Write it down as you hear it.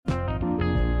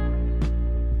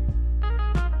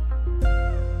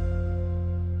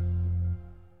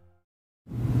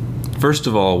First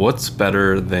of all, what's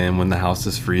better than when the house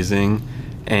is freezing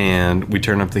and we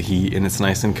turn up the heat and it's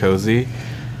nice and cozy?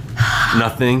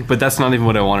 Nothing, but that's not even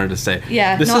what I wanted to say.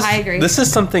 Yeah, I agree. This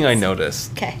is something I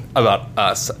noticed Okay. about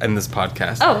us and this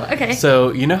podcast. Oh, okay.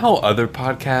 So, you know how other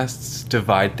podcasts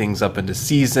divide things up into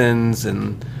seasons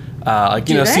and, Do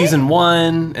they? season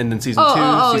 1 and then season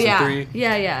 2, season 3?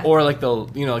 Yeah. Or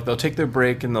they'll take their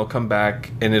break and they'll come back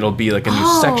and it'll be like a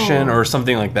new section or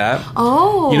something like that.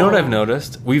 Oh. You know what I've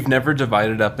noticed? We've never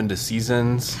divided up into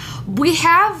seasons. We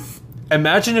have...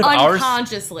 Imagine if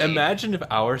Unconsciously.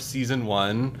 our season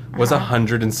 1 was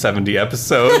 170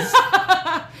 episodes.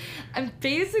 And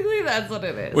basically, that's what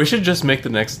it is. We should just make the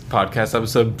next podcast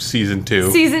episode season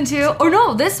 2. Season 2? Or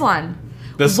no, this one.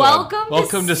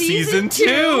 Welcome to season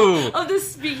 2 of the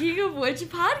Speaking of Which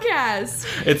podcast.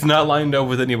 It's not lined up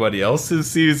with anybody else's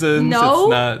seasons. No, it's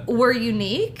not. We're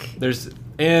unique.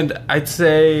 And I'd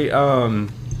say,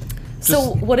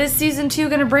 so what is season 2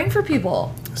 going to bring for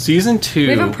people? Season 2.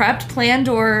 We haven't prepped, planned,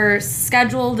 or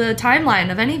scheduled a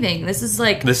timeline of anything. This is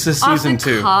season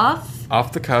 2.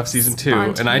 Off the cuff, season 2.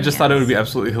 And I just thought it would be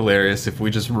absolutely hilarious if we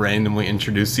just randomly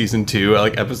introduced season 2 at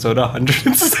like episode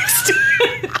 160.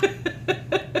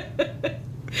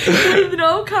 With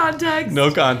no context. No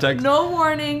context. No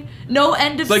warning. No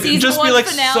end of season just 1 be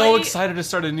finale. so excited to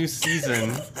start a new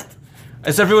season.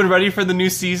 Is everyone ready for the new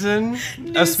season?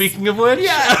 Speaking of which?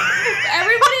 Yeah.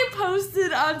 Everybody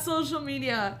posted on social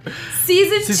media.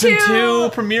 Season 2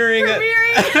 premiering.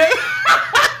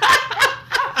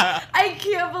 I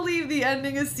can't believe the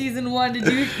ending of season 1. Did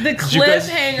you you guys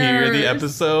hear the cliffhanger?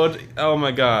 episode? Oh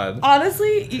my god.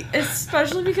 Honestly,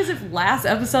 especially because if last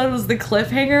episode was the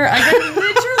cliffhanger, I could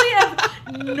literally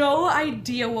have no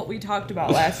idea what we talked about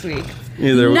last week.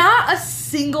 Not a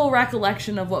single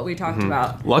recollection of what we talked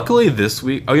about. Luckily this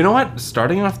week, you know what?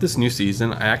 Starting off this new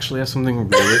season, I actually have something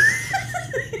really...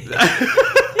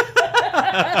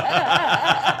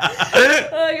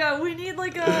 Oh my god, we need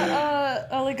like a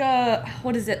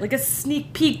what is it? Like a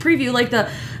sneak peek preview, like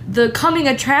the coming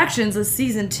attractions of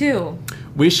season 2.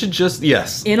 We should just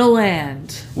In a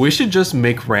land. We should just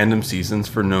make random seasons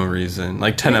for no reason.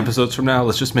 Like 10 episodes from now,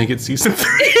 let's just make it season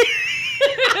 3.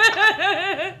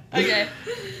 Okay.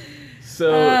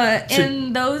 So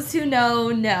and those who know,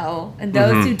 and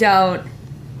those who don't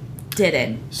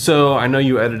didn't. So I know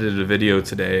you edited a video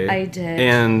today. I did.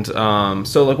 And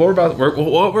so like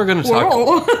what we're gonna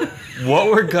talk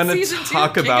what we're gonna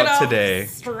talk about today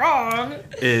strong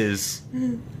is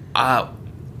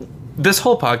this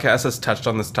whole podcast has touched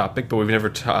on this topic, but we've never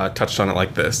touched on it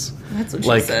like this. That's what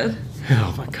she said.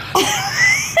 Oh my god.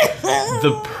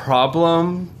 The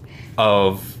problem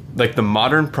of the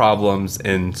modern problems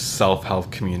in self-help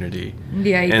community.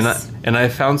 Yikes. And I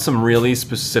found some really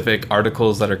specific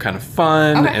articles that are kind of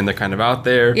fun and they're kind of out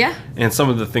there. Yeah. And some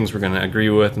of the things we're going to agree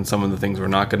with and some of the things we're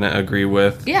not going to agree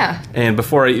with. Yeah. And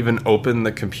before I even open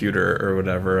the computer or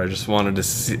whatever, I just wanted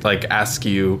to ask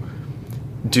you,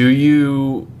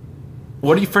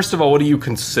 first of all, what do you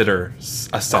consider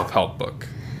a self-help book?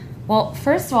 Well,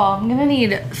 first of all, I'm going to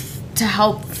need to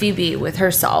help Phoebe with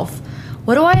herself.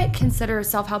 What do I consider a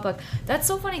self-help book? That's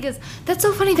so funny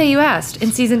that you asked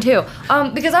in season 2.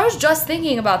 Because I was just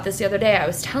thinking about this the other day. I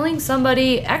was telling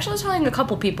a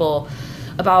couple people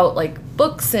about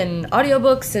books and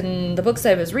audiobooks and the books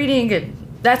I was reading and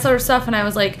that sort of stuff. And I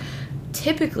was like,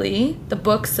 typically the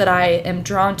books that I am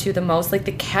drawn to the most,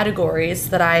 the categories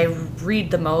that I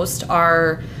read the most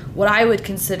are what I would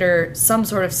consider some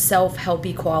sort of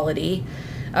self-helpy quality.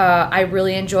 I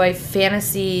really enjoy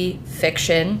fantasy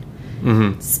fiction.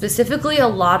 Mm-hmm. Specifically, a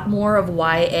lot more of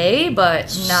YA,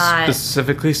 but not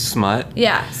specifically smut.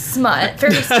 Yeah, smut.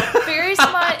 Very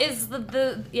smut is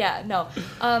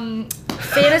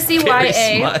fantasy Very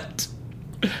YA smut.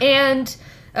 And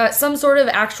some sort of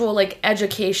actual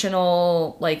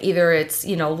educational, either it's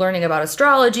learning about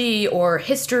astrology or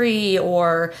history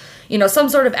or some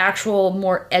sort of actual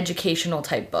more educational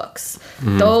type books.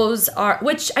 Mm-hmm. Those are,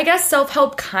 which I guess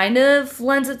self-help kind of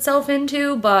lends itself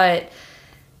into, but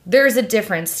there's a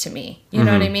difference to me. You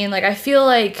know what I mean? I feel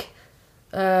like...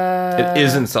 it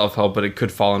isn't self-help, but it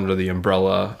could fall under the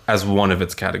umbrella as one of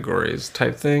its categories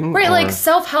type thing. Right,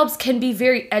 self-helps can be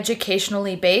very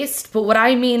educationally based, but what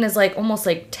I mean is almost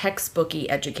textbooky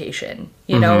education.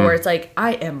 You know, where it's I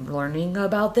am learning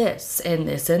about this and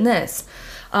this and this.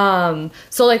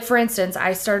 So for instance,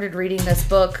 I started reading this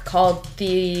book called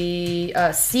the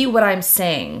See What I'm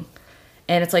Saying.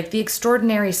 And it's the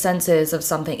extraordinary senses of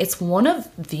something. It's one of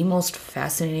the most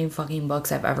fascinating fucking books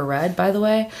I've ever read, by the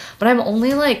way. But I'm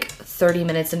only 30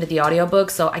 minutes into the audiobook,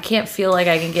 so I can't feel like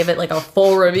I can give it a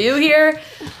full review here.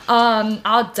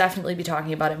 I'll definitely be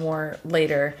talking about it more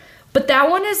later. But that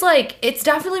one is like, it's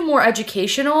definitely more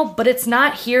educational, but it's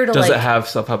not here to Does like... it have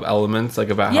self-help elements, like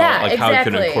about Yeah, how you can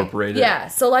exactly. incorporate it? Yeah,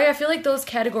 so like I feel like those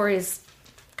categories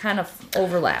kind of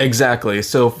overlap. Exactly.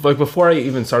 So like before I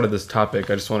even started this topic,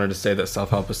 I just wanted to say that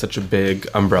self-help is such a big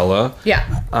umbrella.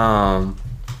 Yeah.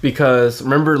 Because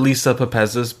remember Lisa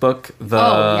Pepez's book,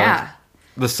 the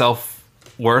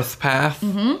Self-Worth Path?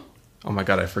 Mm-hmm. Oh my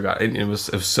god, I forgot. It was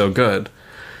so good.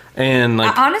 And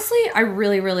like honestly, I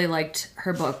really, really liked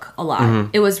her book a lot. Mm-hmm.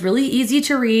 It was really easy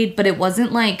to read, but it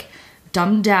wasn't like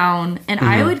dumbed down. And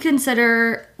I would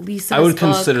consider Lisa's I would book,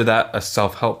 consider that a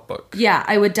self-help book. Yeah,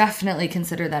 I would definitely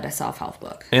consider that a self-help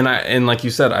book. And like you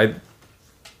said,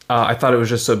 I thought it was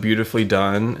just so beautifully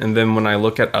done. And then when I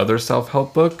look at other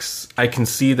self-help books, I can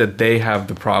see that they have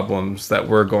the problems that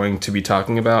we're going to be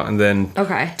talking about. And then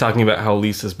talking about how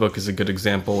Lisa's book is a good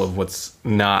example of what's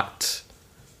not,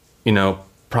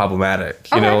 problematic.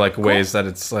 Like ways that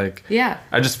it's like... Yeah.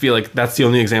 I just feel like that's the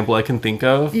only example I can think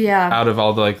of out of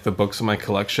all the books in my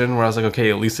collection where I was like,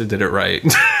 okay, Lisa did it right.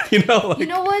 You know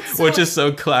what? Which is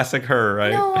so classic her,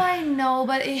 right? No, I know,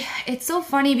 but it's so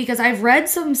funny because I've read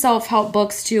some self-help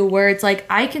books too where it's like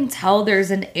I can tell there's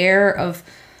an air of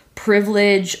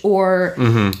privilege or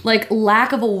like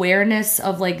lack of awareness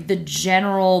of like the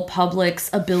general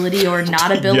public's ability or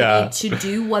not ability to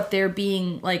do what they're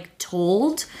being like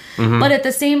told. But at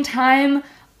the same time,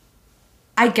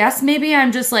 I guess maybe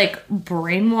I'm just like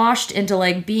brainwashed into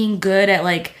like being good at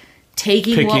like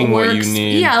taking what works. What you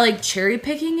need. Yeah, like cherry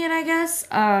picking it, I guess.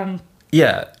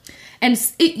 Yeah. And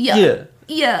season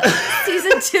 2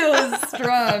 is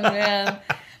strong, man.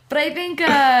 But I think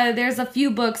there's a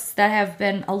few books that have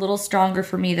been a little stronger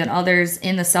for me than others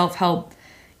in the self-help,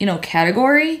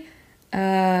 category.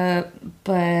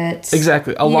 But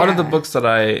exactly. A lot of the books that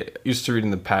I used to read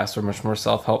in the past were much more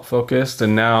self-help focused,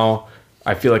 and now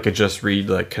I feel like I just read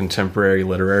like contemporary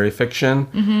literary fiction,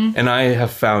 and I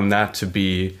have found that to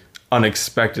be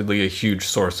unexpectedly a huge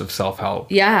source of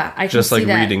self-help. Yeah, I can just like see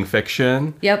that. reading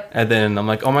fiction. Yep. And then I'm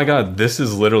like, oh my god, this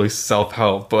is literally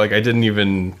self-help. But like I didn't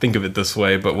even think of it this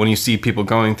way. But when you see people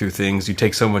going through things, you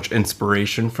take so much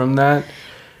inspiration from that.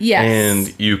 Yes.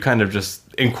 And you kind of just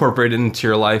incorporate it into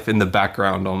your life in the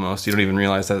background almost. You don't even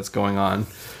realize that it's going on.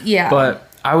 Yeah. But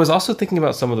I was also thinking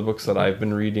about some of the books that I've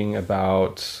been reading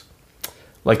about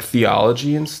like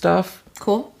theology and stuff.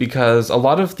 Cool. Because a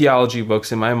lot of theology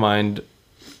books in my mind,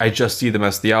 I just see them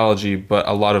as theology, but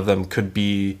a lot of them could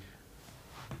be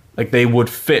like they would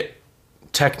fit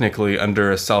technically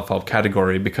under a self-help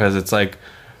category because it's like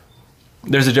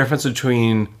there's a difference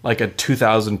between like a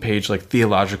 2,000 page like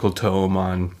theological tome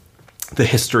on the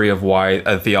history of why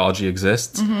a theology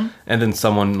exists and then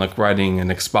someone like writing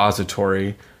an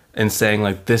expository and saying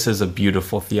like this is a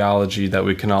beautiful theology that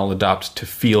we can all adopt to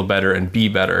feel better and be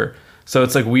better. So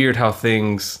it's like weird how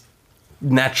things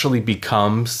naturally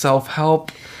become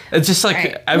self-help. It's just like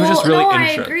Right. I was just really I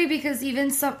interested. agree because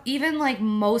even like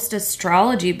most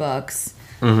astrology books.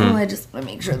 I just want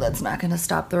to make sure that's not going to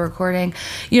stop the recording.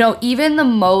 Even the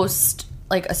most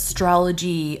like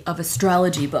astrology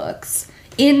books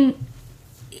in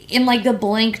like the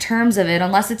blank terms of it,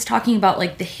 unless it's talking about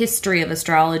like the history of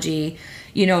astrology,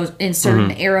 in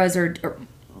certain eras or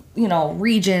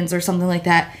regions or something like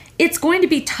that, it's going to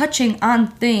be touching on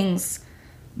things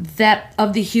that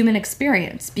of the human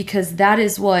experience because that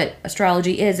is what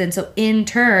astrology is. And so in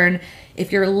turn,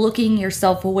 if you're looking, you're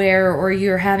self-aware or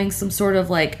you're having some sort of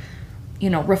like,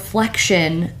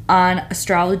 reflection on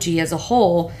astrology as a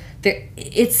whole,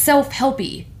 it's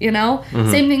self-helpy,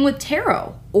 Same thing with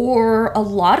tarot or a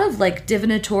lot of like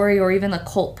divinatory or even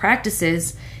occult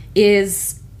practices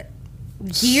is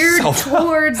geared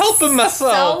towards helping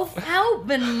myself.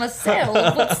 Self-helping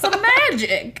myself with some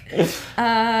magic.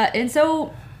 And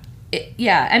so,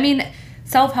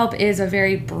 self-help is a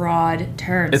very broad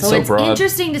term. It's so so it's broad.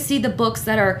 interesting to see the books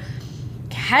that are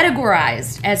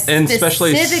categorized as And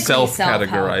especially specifically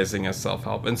self-categorizing as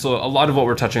self-help. And so a lot of what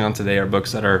we're touching on today are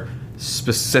books that are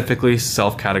specifically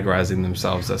self-categorizing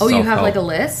themselves as self-help. You have like a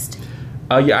list?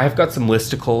 Yeah, I've got some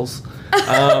listicles.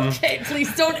 Okay,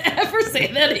 please don't ever say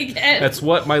that again. That's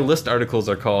what my list articles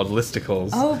are called,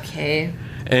 listicles. Okay.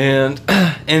 And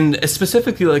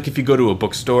specifically, like if you go to a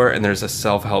bookstore and there's a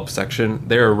self-help section,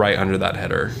 they're right under that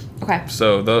header. Okay.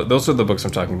 So those are the books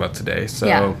I'm talking about today. So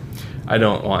Yeah. I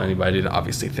don't want anybody to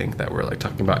obviously think that we're like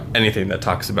talking about anything that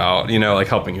talks about, like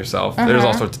helping yourself. There's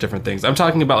all sorts of different things. I'm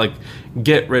talking about like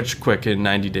get rich quick in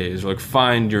 90 days or like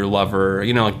find your lover,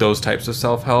 like those types of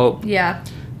self-help. Yeah.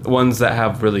 Ones that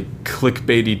have really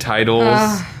clickbaity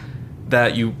titles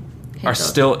that you are those.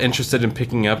 still interested in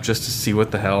picking up just to see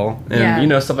what the hell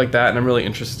and stuff like that. And I'm really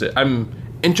interested. I'm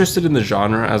interested in the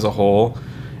genre as a whole,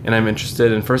 and I'm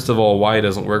interested in, first of all, why it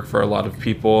doesn't work for a lot of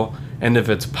people, and if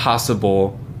it's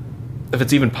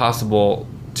even possible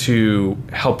to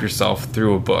help yourself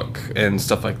through a book and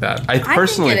stuff like that. I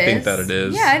personally think that it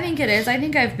is. Yeah, I think it is. I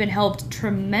think I've been helped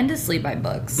tremendously by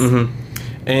books. Mm-hmm.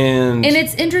 And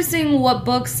it's interesting what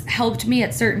books helped me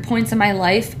at certain points in my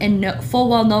life, and full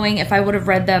well knowing if I would have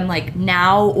read them like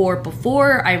now or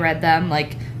before I read them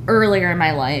like earlier in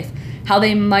my life, how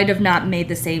they might have not made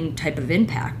the same type of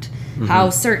impact. Mm-hmm. How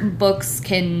certain books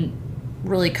can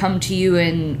really come to you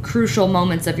in crucial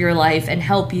moments of your life and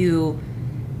help you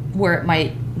where it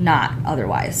might not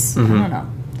otherwise. Mm-hmm. I don't know.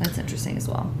 That's interesting as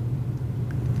well.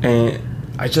 And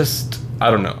I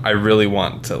don't know. I really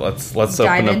want to. Let's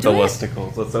open up the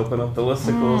listicles. Let's open up the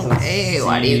listicles. Hey,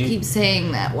 why do you keep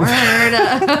saying that word?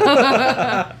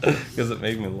 Because it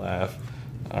made me laugh.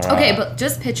 Okay, but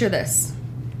just picture this.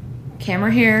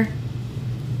 Camera here.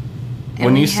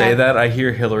 When you say that, I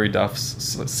hear Hillary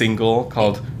Duff's single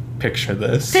called "Picture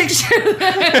This." Picture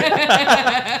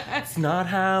this. It's not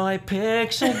how I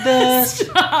pictured this.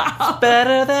 Stop. It's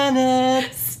better than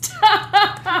it.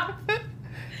 Stop.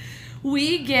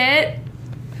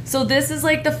 So this is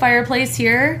like the fireplace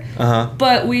here.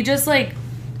 But we just like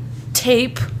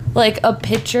tape like a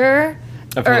picture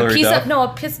of or Hillary a piece Duff? of no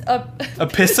a piece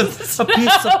of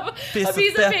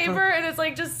paper, and it's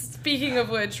like just speaking of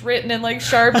which written in like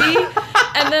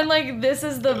Sharpie, and then like this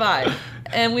is the vibe,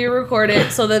 and we record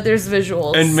it so that there's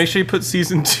visuals. And make sure you put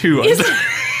season 2 on there.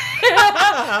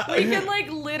 We can like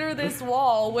litter this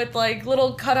wall with like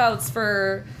little cutouts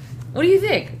for. What do you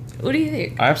think?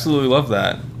 I absolutely love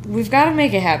that. We've got to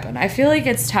make it happen. I feel like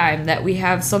it's time that we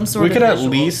have some sort of. We could at visuals.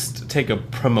 least take a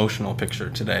promotional picture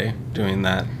today doing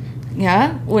that.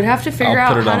 Yeah, we'd have to figure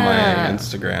out I'll put it how on to. my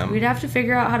Instagram. We'd have to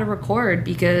figure out how to record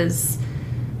because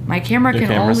my camera Your can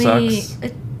camera only.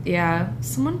 sucks? Yeah,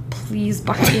 someone please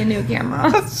buy me a new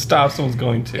camera. Stop! Someone's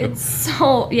going to. It's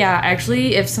so yeah.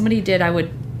 Actually, if somebody did, I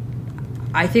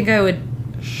think I would.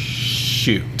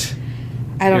 Shoot.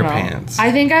 I don't your know. Pants.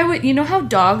 I think I would. You know how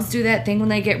dogs do that thing when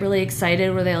they get really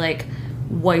excited, where they like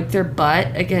wipe their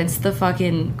butt against the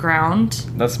fucking ground.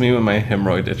 That's me with my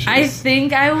hemorrhoid itches. I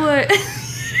think I would.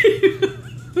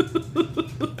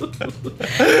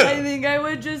 I think I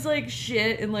would just like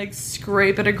shit and like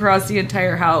scrape it across the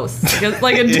entire house.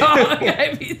 Like a dog,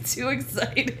 I'd be too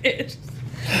excited.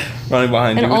 Running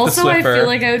behind you And with also, the I Swiffer. feel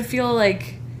like I would feel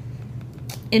like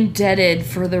indebted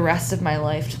for the rest of my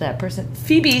life to that person.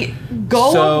 Phoebe,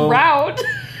 go around.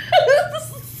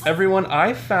 Everyone,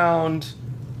 I found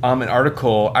an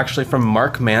article actually from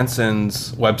Mark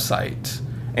Manson's website.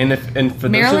 And for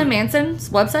Marilyn Manson's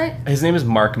website? His name is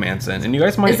Mark Manson, and you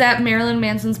guys might. Is that Marilyn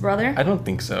Manson's brother? I don't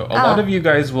think so. A lot of you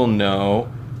guys will know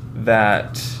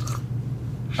that.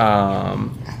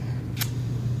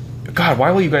 God,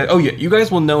 why will you guys? Oh yeah, you guys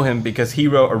will know him because he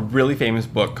wrote a really famous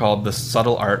book called "The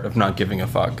Subtle Art of Not Giving a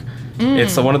Fuck."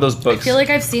 It's one of those books. I feel like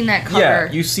I've seen that cover.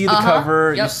 Yeah, you see the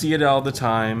cover, Yep. you see it all the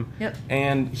time. Yep.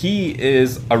 And he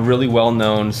is a really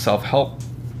well-known self-help,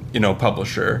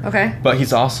 publisher. Okay. But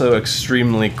he's also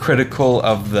extremely critical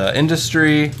of the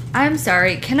industry. I'm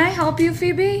sorry. Can I help you,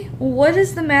 Phoebe? What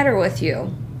is the matter with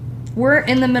you? We're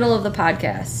in the middle of the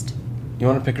podcast. You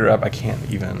want to pick her up? I can't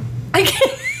even. I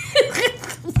can't.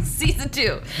 Season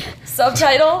 2.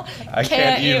 Subtitle. I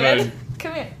can't even.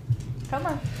 Come here. Come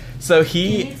on. So Do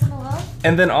you need some love?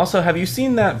 and then also, have you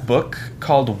seen that book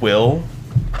called Will?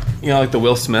 Like the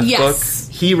Will Smith Yes.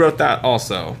 book? He wrote that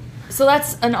also. So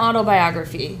that's an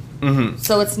autobiography. Mm-hmm.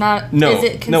 So it's not. No, Is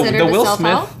it considered the Will a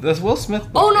self-help? Smith. The Will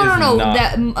Smith book. Oh no. Not,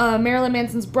 That Marilyn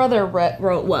Manson's brother wrote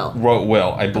Will. Wrote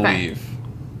Will, I believe.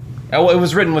 Oh, it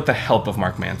was written with the help of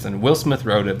Mark Manson. Will Smith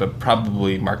wrote it, but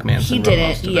probably Mark Manson He wrote didn't.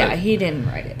 most of Yeah, it. he didn't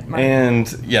write it.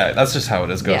 And yeah, that's just how it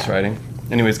is, ghostwriting.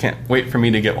 Anyways, can't wait for me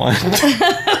to get one.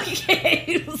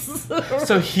 Okay.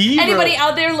 So he Anybody wrote,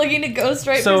 out there looking to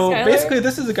ghostwrite So for Skylar? basically,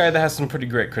 this is a guy that has some pretty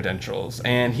great credentials,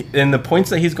 and the points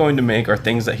that he's going to make are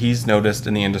things that he's noticed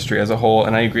in the industry as a whole,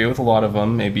 and I agree with a lot of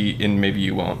them. Maybe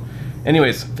you won't.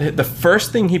 Anyways, the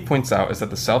first thing he points out is that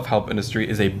the self-help industry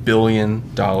is $1 billion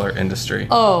industry.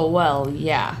 Oh, well,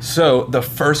 yeah. So the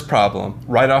first problem,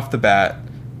 right off the bat,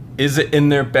 is it in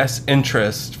their best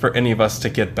interest for any of us to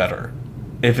get better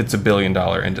if it's $1 billion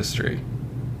industry?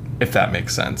 If that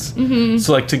makes sense. Mm-hmm.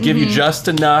 So like to give you just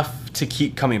enough to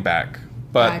keep coming back.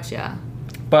 Gotcha.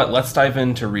 But let's dive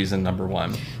into reason number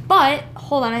 1. But,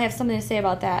 hold on, I have something to say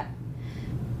about that.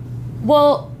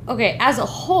 Well, okay, as a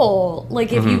whole,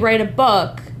 like if you write a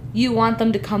book, you want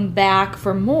them to come back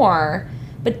for more.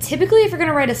 But typically, if you're going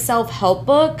to write a self-help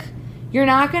book, you're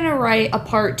not going to write a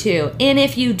part 2. And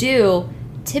if you do,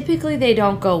 typically they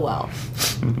don't go well.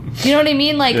 You know what I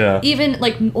mean? Like, Yeah. even,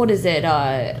 like, what is it?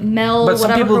 Mel, But some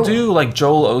whatever. people do, like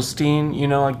Joel Osteen, you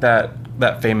know, like that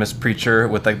famous preacher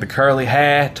with like the curly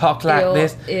hair, talk like Ew,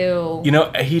 this. Ew. You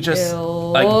know, he just Ew.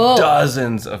 like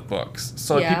dozens of books.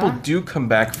 So like, Yeah. people do come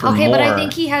back for Okay, more. but I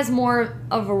think he has more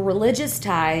of a religious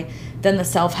tie than the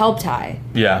self-help tie.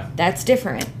 Yeah. That's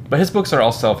different. But his books are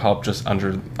all self-help just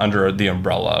under the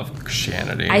umbrella of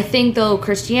Christianity. I think, though,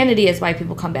 Christianity is why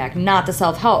people come back, not the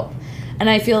self-help. And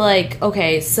I feel like,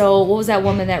 okay, so what was that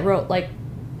woman that wrote, like...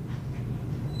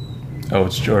 Oh,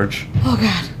 it's George. Oh,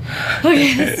 God.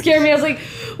 Okay, that scared me. I was like,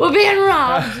 we're being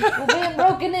robbed. We're being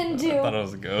broken into. I thought it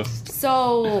was a ghost.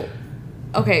 So,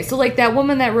 okay, so, like, that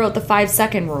woman that wrote the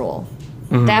 5-second rule,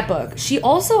 that book, she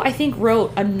also, I think,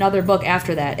 wrote another book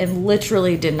after that and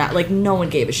literally did not, like, no one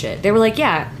gave a shit. They were like,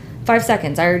 yeah, 5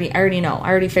 seconds. I already know. I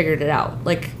already figured it out.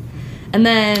 Like, and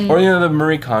then... Or, you know, the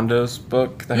Marie Kondo's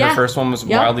book. Her Yeah. first one was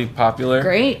Yep. wildly popular.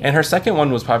 Great. And her second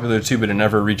one was popular, too, but it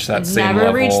never reached that same never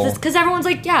level. reached this because everyone's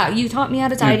like, yeah, you taught me how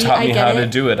to tidy. You taught I me get how it. to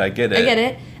do it. I get it. I get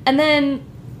it. And then,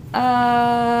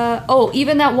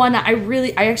 even that one,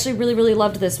 I actually really, really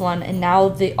loved this one, and now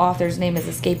the author's name is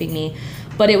escaping me,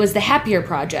 but it was The Happier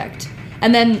Project.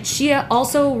 And then she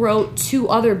also wrote 2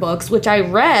 other books, which I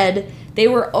read. They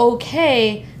were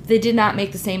okay. They did not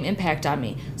make the same impact on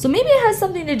me. So maybe it has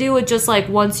something to do with just like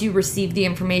once you receive the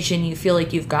information, you feel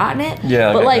like you've gotten it.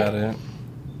 Yeah, but I like got it.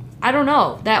 I don't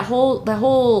know, that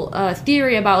whole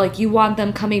theory about like you want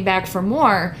them coming back for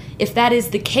more. If that is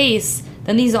the case,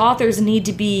 then these authors need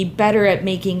to be better at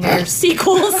making their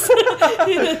sequels.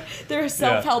 Their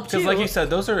self-help too. Because like you said,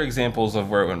 those are examples of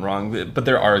where it went wrong, but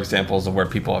there are examples of where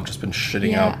people have just been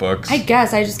shitting out books. I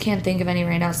guess I just can't think of any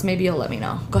right now, so maybe you'll let me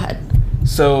know. Go ahead.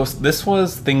 So this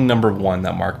was thing number 1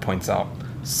 that Mark points out.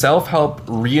 Self-help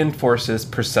reinforces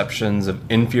perceptions of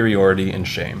inferiority and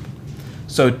shame.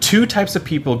 So 2 types of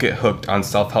people get hooked on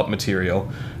self-help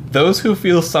material. Those who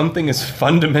feel something is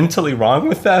fundamentally wrong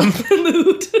with them.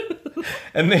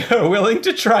 And they are willing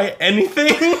to try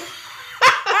anything.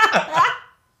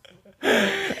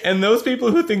 And those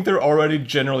people who think they're already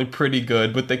generally pretty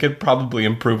good, but they could probably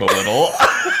improve a little.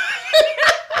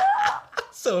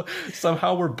 So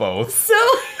somehow we're both. So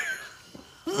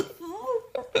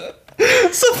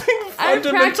Something I'm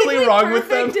fundamentally practically wrong with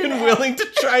them perfect in and it. willing to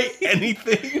try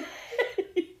anything.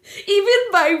 even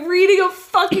by reading a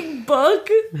fucking book,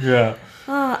 Yeah.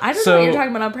 I don't know So- what you're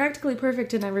talking about. I'm practically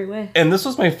perfect in every way. And this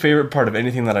was my favorite part of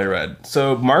anything that I read.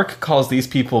 So Mark calls these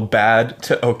people bad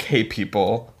to okay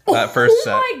people. That first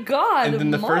set. Oh my god! And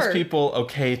then the Mark. first people,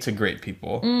 okay to great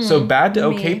people. So bad to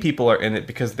okay me. people are in it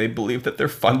because they believe that they're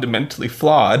fundamentally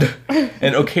flawed.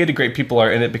 And okay to great people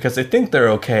are in it because they think they're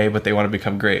okay, but they want to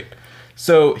become great.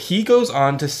 So he goes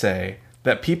on to say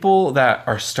that people that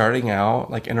are starting out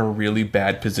like in a really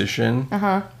bad position,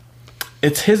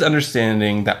 it's his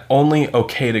understanding that only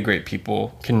okay to great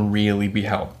people can really be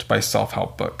helped by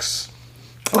self-help books.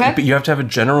 Okay. But you have to have a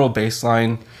general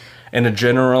baseline and a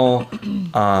general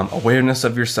awareness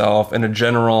of yourself and a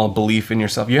general belief in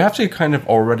yourself. You have to kind of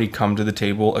already come to the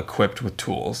table equipped with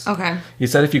tools. Okay. He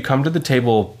said if you come to the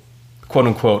table, quote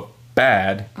unquote,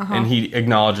 bad, and he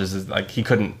acknowledges is like he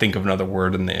couldn't think of another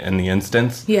word in the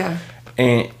instance. Yeah.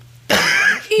 And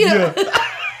Yeah.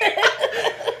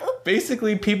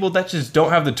 basically people that just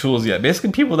don't have the tools yet.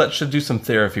 Basically people that should do some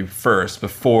therapy first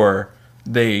before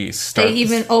they start. They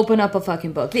even open up a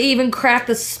fucking book. They even crack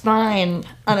the spine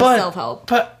on a self-help.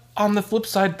 But on the flip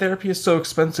side, therapy is so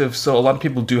expensive, so a lot of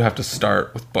people do have to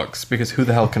start with books because who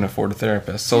the hell can afford a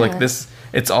therapist? So like this,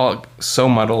 it's all so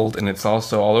muddled and it's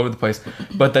also all over the place.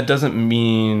 But that doesn't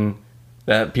mean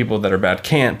that people that are bad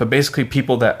can't. But basically,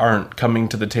 people that aren't coming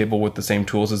to the table with the same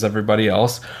tools as everybody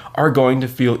else are going to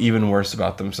feel even worse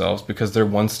about themselves because they're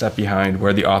one step behind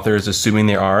where the author is assuming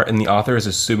they are, and the author is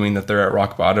assuming that they're at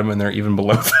rock bottom and they're even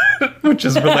below that, which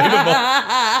is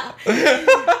relatable.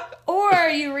 Or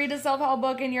you read a self-help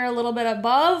book and you're a little bit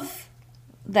above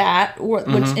that,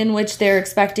 which they're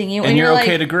expecting you, And you're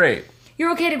okay like, to great.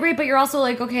 You're okay to great, but you're also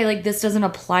like, okay, like this doesn't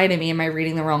apply to me. Am I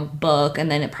reading the wrong book? And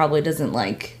then it probably doesn't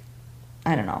like,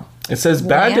 I don't know. It says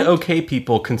bad to Land? okay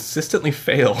people consistently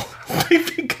fail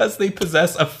because they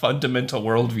possess a fundamental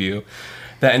worldview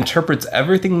that interprets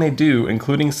everything they do,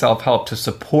 including self-help, to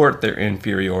support their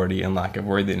inferiority and lack of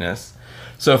worthiness.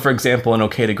 So, for example, an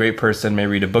okay to great person may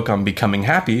read a book on becoming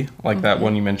happy, like that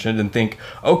one you mentioned, and think,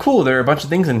 oh, cool, there are a bunch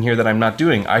of things in here that I'm not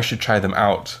doing. I should try them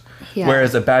out. Yeah.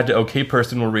 Whereas a bad to okay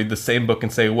person will read the same book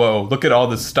and say, whoa, look at all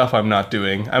this stuff I'm not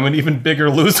doing. I'm an even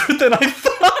bigger loser than I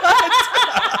thought.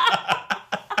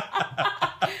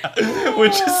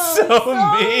 Which is so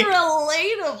me.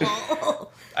 relatable.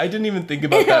 I didn't even think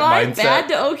about that Am I mindset. bad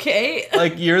to okay?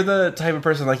 Like, you're the type of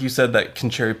person, like you said, that can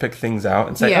cherry pick things out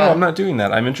and say, Yeah. oh, I'm not doing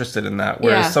that. I'm interested in that.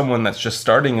 Whereas Yeah. someone that's just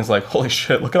starting is like, holy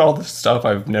shit, look at all this stuff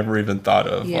I've never even thought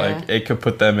of. Yeah. Like, it could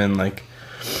put them in, like...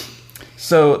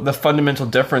 So the fundamental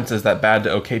difference is that bad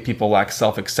to okay people lack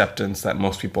self-acceptance that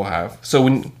most people have. So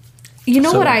when... You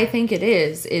know So- what I think it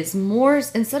is more,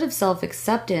 instead of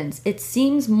self-acceptance, it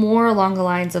seems more along the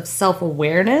lines of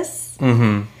self-awareness.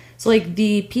 Mm-hmm. So, like,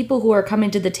 the people who are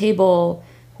coming to the table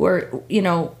who are, you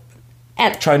know,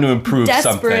 Trying to improve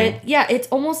desperate. something. Yeah, it's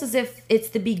almost as if it's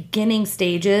the beginning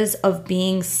stages of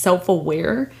being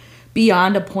self-aware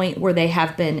beyond a point where they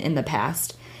have been in the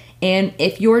past. And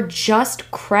if you're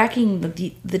just cracking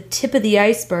the tip of the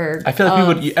iceberg, I feel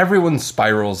like everyone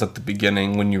spirals at the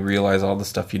beginning when you realize all the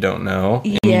stuff you don't know.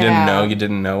 And you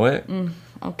didn't know it.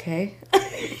 okay.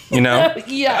 You know?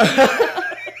 Yeah.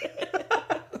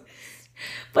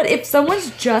 But if someone's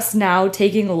just now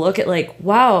taking a look at, like,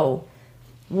 wow,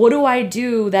 what do I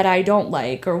do that I don't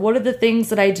like? Or what are the things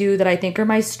that I do that I think are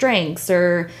my strengths?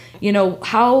 Or, you know,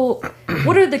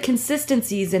 what are the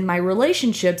consistencies in my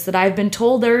relationships that I've been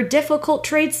told are difficult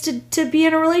traits to be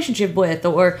in a relationship with?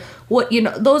 Or what, you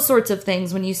know, those sorts of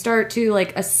things. When you start to,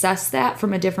 like, assess that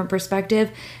from a different perspective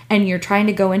and you're trying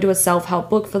to go into a self-help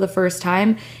book for the first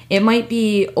time, it might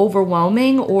be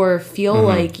overwhelming or feel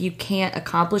like you can't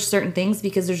accomplish certain things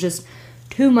because there's just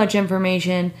too much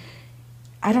information.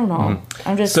 I don't know.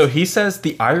 I'm just... So he says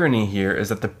the irony here is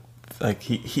that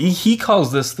he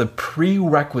calls this the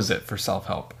prerequisite for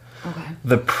self-help. Okay.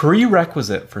 The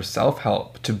prerequisite for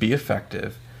self-help to be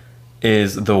effective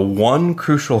is the one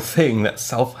crucial thing that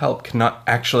self-help cannot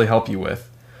actually help you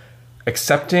with.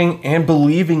 Accepting and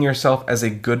believing yourself as a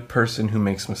good person who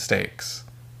makes mistakes.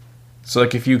 So,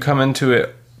 like, if you come into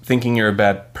it thinking you're a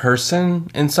bad person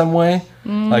in some way,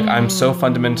 like, I'm so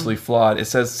fundamentally flawed, it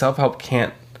says self-help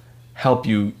can't help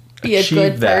you Be a achieve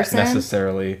good that person?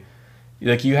 necessarily.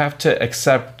 Like, you have to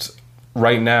accept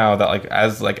right now that,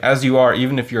 as you are,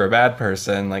 even if you're a bad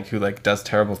person, like, who, like, does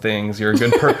terrible things, you're a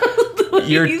good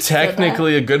you're you said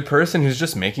technically a good person who's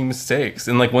just making mistakes.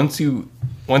 And, like, once you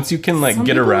can, like, Some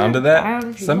get people around are to bad that,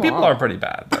 people some people are pretty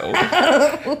bad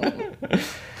though.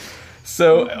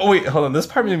 So, wait, hold on. This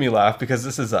part made me laugh because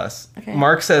this is us. Okay.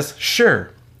 Mark says,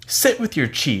 sure, sit with your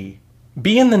chi.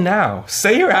 Be in the now.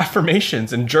 Say your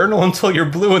affirmations and journal until you're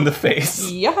blue in the face.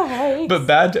 Yikes. But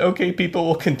bad to okay people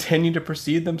will continue to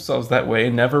perceive themselves that way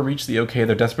and never reach the okay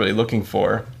they're desperately looking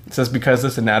for. It says because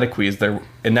this inadequacy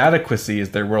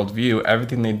is their worldview,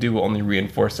 everything they do will only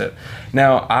reinforce it.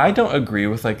 Now, I don't agree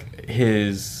with, like,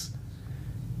 his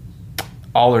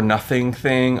all or nothing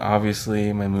thing.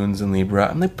 Obviously, my moon's in Libra.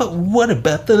 I'm like, but what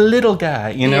about the little guy?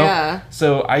 You know? Yeah.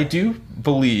 So I do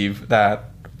believe that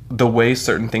the way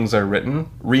certain things are written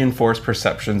reinforce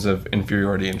perceptions of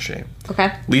inferiority and shame.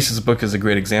 Okay. Lisa's book is a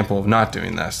great example of not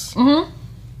doing this. Mm-hmm.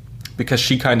 Because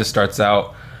she kind of starts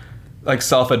out, like,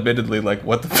 self-admittedly, like,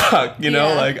 what the fuck? You know?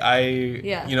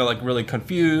 Yeah. You know, like, really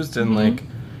confused. And, like,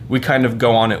 we kind of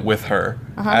go on it with her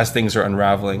as things are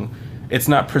unraveling. It's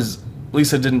not...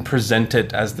 Lisa didn't present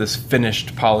it as this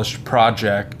finished, polished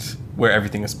project where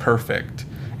everything is perfect.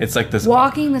 It's like this...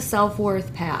 Walking the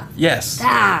self-worth path. Yes.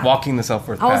 Ah. Walking the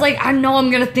self-worth path. I was like, I know I'm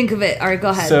going to think of it. All right, go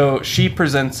ahead. So she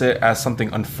presents it as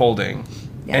something unfolding.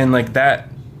 Yeah. And, like, that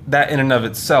in and of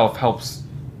itself helps,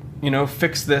 you know,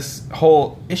 fix this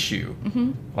whole issue.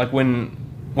 Mm-hmm. Like, when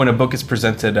a book is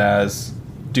presented as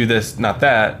do this, not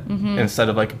that, instead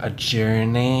of, like, a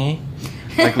journey,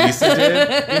 like Lisa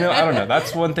did. You know, I don't know.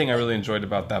 That's one thing I really enjoyed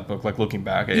about that book, like, looking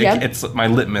back. It's my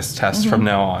litmus test from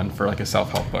now on for, like, a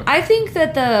self-help book. I think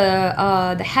that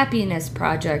the Happiness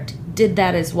Project did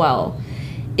that as well.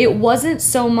 It wasn't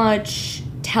so much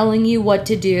telling you what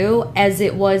to do as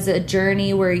it was a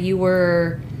journey where you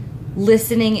were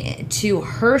listening to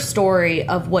her story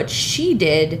of what she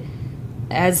did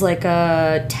as, like,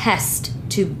 a test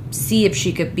to see if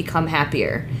she could become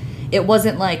happier. It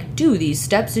wasn't like, do these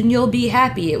steps and you'll be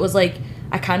happy. It was like,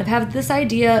 I kind of have this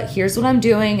idea, here's what I'm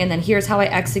doing, and then here's how I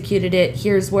executed it,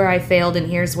 here's where I failed, and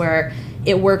here's where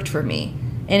it worked for me.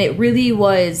 And it really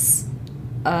was,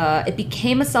 it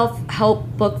became a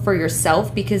self-help book for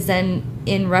yourself, because then,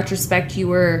 in retrospect, you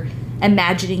were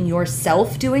imagining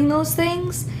yourself doing those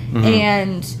things. Mm-hmm.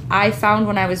 And I found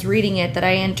when I was reading it that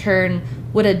I, in turn,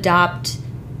 would adopt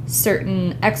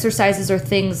certain exercises or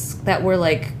things that were,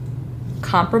 like,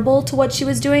 comparable to what she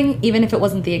was doing, even if it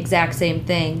wasn't the exact same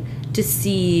thing, to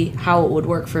see how it would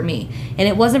work for me. And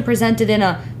it wasn't presented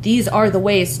in these are the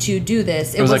ways to do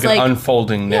this. It was like an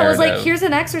unfolding narrative. Yeah, it was like, here's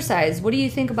an exercise. What do you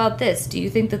think about this? Do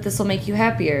you think that this will make you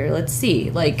happier? Let's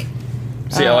see. Like,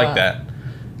 see, I like that.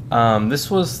 This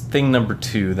was thing number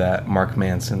 2 that Mark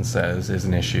Manson says is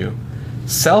an issue.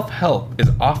 Self-help is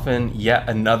often yet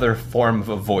another form of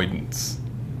avoidance.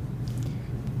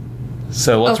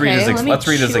 So let's read his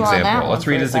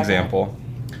example.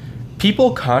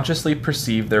 People consciously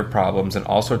perceive their problems in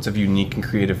all sorts of unique and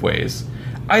creative ways.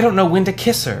 I don't know when to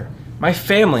kiss her. My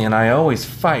family and I always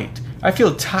fight. I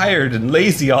feel tired and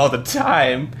lazy all the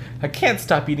time. I can't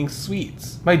stop eating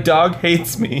sweets. My dog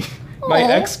hates me. My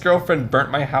ex-girlfriend burnt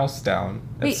my house down,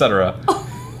 etc.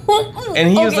 And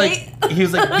he was like,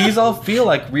 these all feel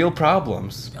like real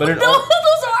problems, but those are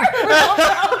real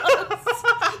problems.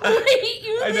 Wait,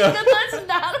 you think that's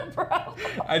not a problem?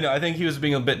 I know. I think he was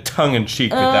being a bit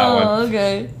tongue-in-cheek with that one. Oh,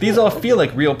 okay. These all feel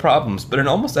like real problems, but in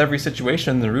almost every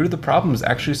situation, the root of the problem is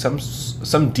actually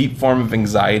some deep form of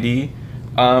anxiety,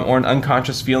 or an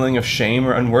unconscious feeling of shame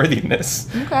or unworthiness.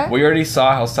 Okay. We already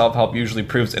saw how self-help usually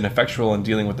proves ineffectual in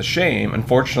dealing with the shame.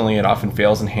 Unfortunately, it often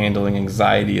fails in handling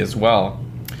anxiety as well.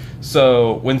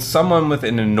 So when someone with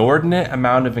an inordinate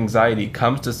amount of anxiety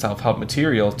comes to self-help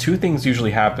material, 2 things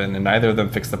usually happen, and neither of them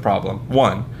fix the problem.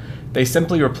 1, they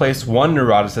simply replace one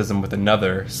neuroticism with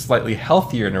another, slightly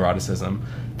healthier neuroticism.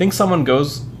 Think someone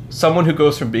who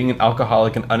goes from being an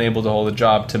alcoholic and unable to hold a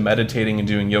job to meditating and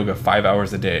doing yoga 5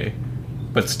 hours a day,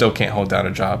 but still can't hold down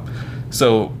a job.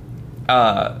 So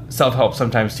self-help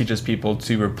sometimes teaches people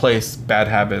to replace bad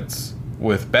habits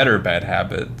with better bad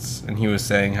habits. And he was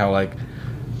saying how, like,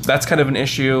 that's kind of an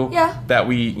issue that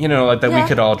we, we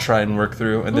could all try and work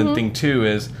through. And then thing 2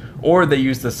 is, or they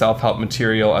use the self-help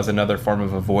material as another form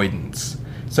of avoidance.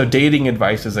 So dating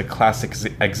advice is a classic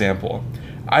example.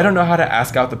 I don't know how to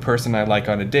ask out the person I like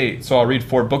on a date, so I'll read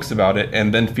 4 books about it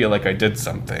and then feel like I did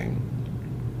something.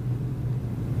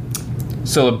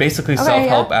 So basically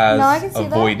self-help as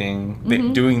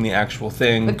avoiding doing the actual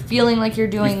thing. Like feeling like you're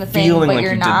doing the thing, but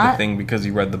you're not. Did the thing because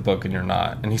you read the book and you're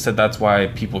not. And he said that's why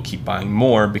people keep buying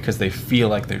more, because they feel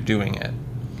like they're doing it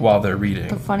while they're reading.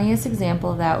 The funniest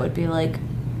example of that would be like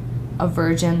a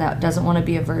virgin that doesn't want to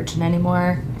be a virgin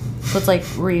anymore. So it's like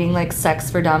reading like Sex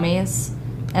for Dummies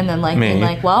and then like being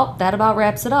like, well, that about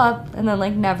wraps it up, and then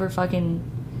like never fucking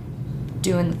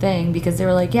doing the thing because they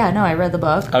were like, yeah, no, I read the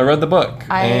book. I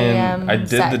did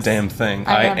the damn thing.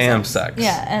 I am sex.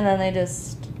 Yeah, and then they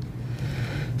just...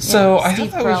 So I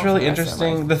thought that was really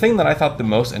interesting. The thing that I thought the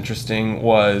most interesting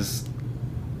was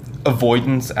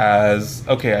avoidance as,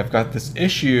 okay, I've got this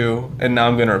issue, and now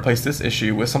I'm going to replace this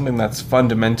issue with something that's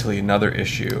fundamentally another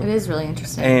issue. It is really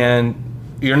interesting. And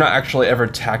you're not actually ever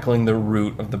tackling the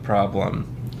root of the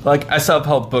problem. Like, a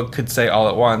self-help book could say all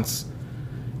at once,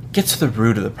 get to the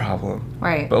root of the problem.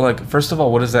 Right. But, like, first of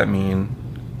all, what does that mean?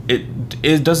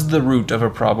 Does the root of a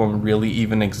problem really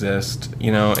even exist?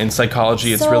 In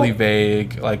psychology, it's really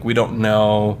vague. Like, we don't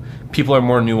know. People are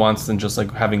more nuanced than just,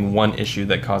 like, having one issue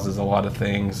that causes a lot of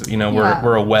things.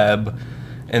 We're a web.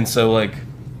 And so, like,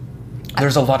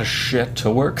 there's a lot of shit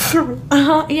to work through.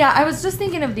 Yeah, I was just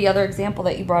thinking of the other example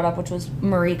that you brought up, which was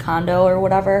Marie Kondo or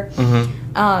whatever.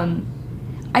 Mm-hmm.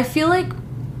 I feel like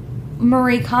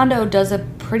Marie Kondo does a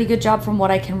pretty good job from what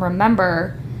I can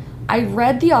remember. I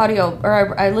read the audio,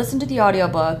 or I listened to the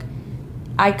audiobook.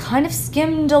 I kind of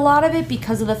skimmed a lot of it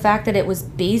because of the fact that it was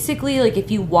basically like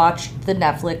if you watched the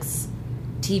Netflix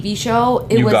TV show,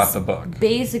 it was got the book.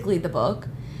 Basically the book.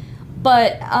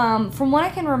 But from what I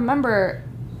can remember,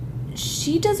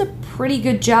 she does a pretty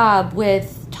good job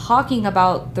with talking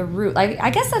about the root. I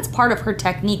guess that's part of her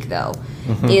technique, though,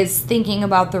 is thinking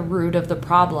about the root of the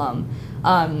problem.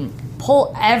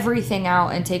 Pull everything out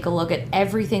and take a look at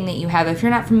everything that you have. If you're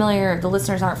not familiar, if the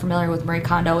listeners aren't familiar with Marie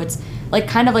Kondo, it's like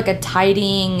kind of like a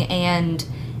tidying and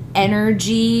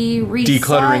energy reset.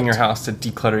 Decluttering your house to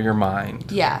declutter your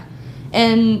mind. Yeah.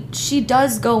 And she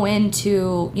does go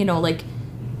into, like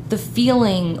the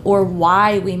feeling or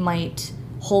why we might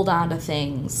hold on to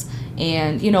things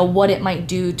and, what it might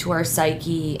do to our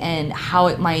psyche and how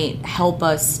it might help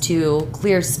us to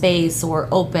clear space or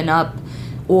open up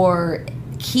or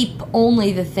keep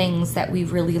only the things that we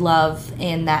really love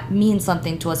and that mean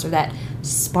something to us or that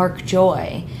spark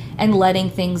joy, and letting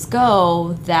things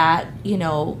go that,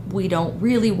 we don't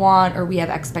really want or we have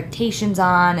expectations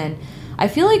on. And I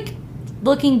feel like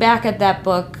looking back at that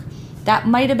book, that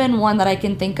might have been one that I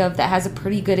can think of that has a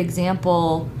pretty good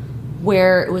example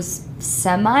where it was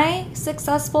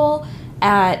semi-successful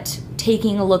at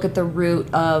taking a look at the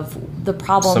root of the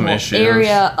problem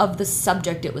area of the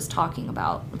subject it was talking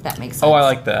about, if that makes sense. Oh, I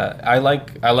like that. I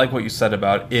like what you said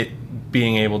about it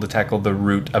being able to tackle the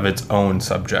root of its own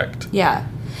subject. Yeah.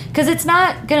 Because it's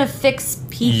not going to fix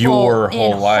people your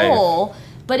whole life.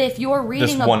 But if you're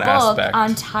reading a one book aspect.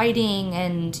 on tidying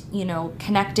and, you know,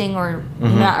 connecting or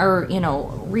Mm-hmm. not, or, you know,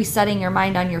 resetting your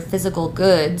mind on your physical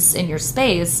goods in your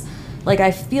space, like,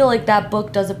 I feel like that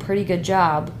book does a pretty good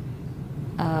job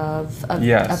of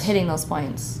Yes. hitting those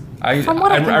points. I From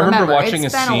what I can remember remember, watching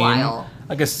it's a been a scene, while.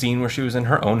 like a scene where she was in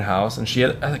her own house and she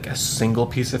had like a single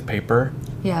piece of paper,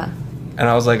 Yeah. and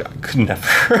I was like, I could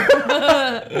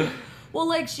never. Well,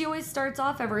 like, she always starts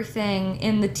off everything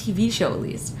in the TV show, at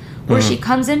least, where Mm-hmm. she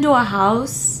comes into a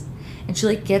house and she,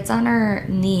 like, gets on her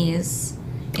knees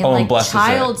in, Oh, and like, blesses it.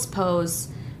 child's pose.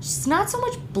 She's not so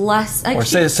much blessed. Like, Or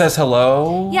she, says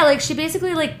hello. yeah, like, she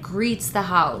basically, like, greets the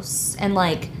house and,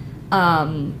 like,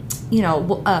 you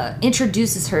know,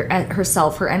 introduces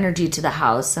herself, her energy to the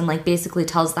house, and, like, basically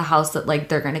tells the house that, like,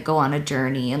 they're going to go on a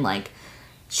journey and, like,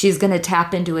 she's going to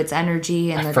tap into its energy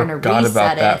and they're going to Forgot reset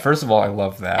about that. it. First of all, I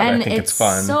love that. And I think it's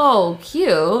fun. So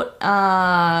cute.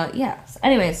 Yes.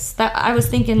 Anyways, I was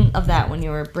thinking of that when you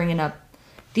were bringing up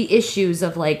the issues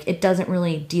of, like, it doesn't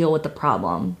really deal with the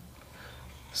problem.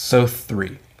 So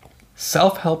 3.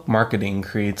 Self-help marketing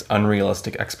creates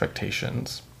unrealistic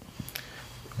expectations.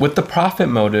 With the profit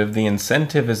motive, the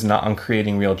incentive is not on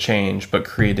creating real change, but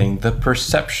creating the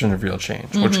perception of real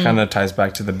change, which kind of ties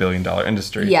back to the billion-dollar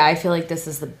industry. Yeah, I feel like this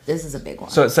is a big one.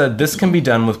 So it said this can be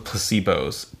done with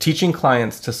placebos, teaching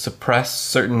clients to suppress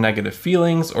certain negative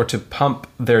feelings or to pump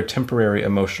their temporary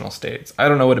emotional states. I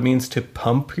don't know what it means to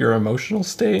pump your emotional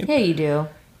state. Yeah, you do.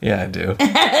 Yeah, I do.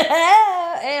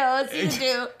 Hey, you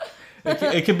do.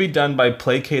 It can be done by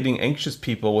placating anxious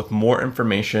people with more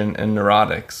information and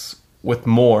neurotics, with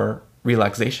more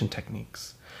relaxation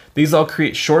techniques. These all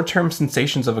create short-term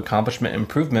sensations of accomplishment and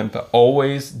improvement, but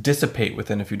always dissipate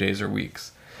within a few days or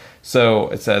weeks. So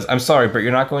it says, I'm sorry, but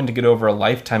you're not going to get over a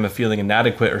lifetime of feeling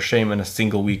inadequate or shame in a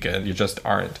single weekend. You just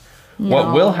aren't. No.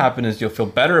 What will happen is you'll feel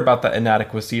better about that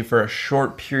inadequacy for a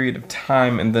short period of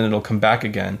time, and then it'll come back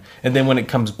again. And then when it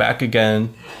comes back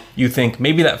again, you think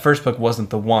maybe that first book wasn't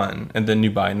the one, and then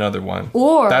you buy another one.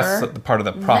 Or that's the part of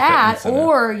the profit that, incentive.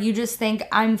 or you just think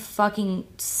I'm fucking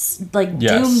like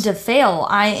Yes. doomed to fail.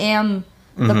 I am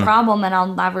the problem, and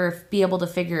I'll never be able to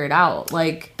figure it out.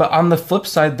 Like, But on the flip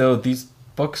side, though, these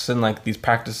books and like these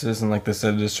practices and like this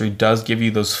industry does give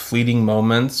you those fleeting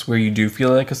moments where you do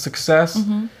feel like a success.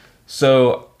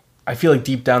 So I feel like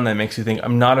deep down that makes you think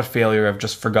I'm not a failure. I've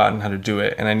just forgotten how to do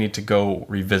it, and I need to go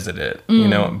revisit it. You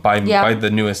know, buy the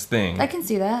newest thing. I can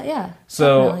see that. Yeah.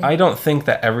 So definitely. I don't think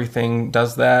that everything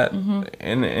does that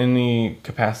in any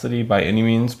capacity by any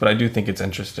means, but I do think it's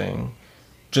interesting.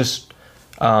 Just,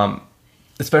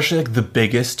 especially like the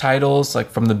biggest titles, like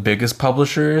from the biggest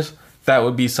publishers, that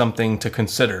would be something to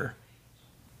consider.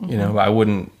 You know, I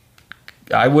wouldn't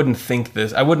think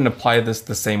this, I wouldn't apply this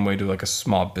the same way to like a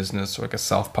small business or like a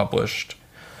self-published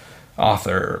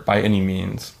author by any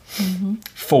means.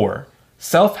 4.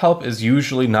 Self-help is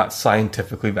usually not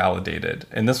scientifically validated.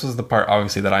 And this was the part,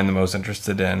 obviously, that I'm the most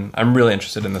interested in. I'm really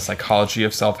interested in the psychology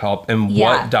of self-help and Yeah.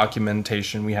 what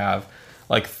documentation we have,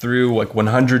 like through like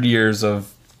 100 years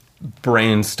of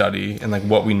brain study and like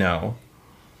what we know.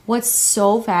 What's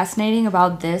so fascinating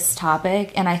about this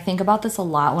topic, and I think about this a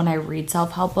lot when I read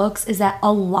self-help books, is that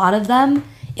a lot of them,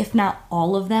 if not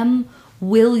all of them,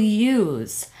 will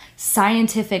use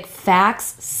scientific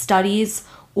facts, studies,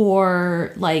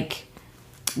 or like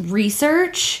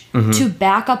research to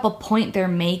back up a point they're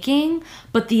making,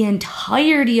 but the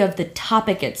entirety of the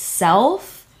topic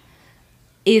itself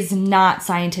is not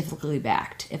scientifically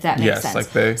backed, if that makes Yes,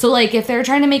 sense. like So like if they're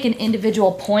trying to make an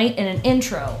individual point in an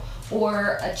intro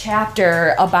or a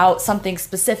chapter about something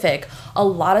specific, a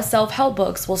lot of self-help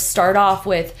books will start off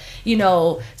with, you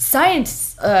know,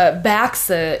 science backs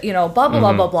the, you know, blah, blah,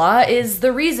 blah, blah, blah, is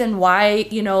the reason why,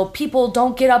 you know, people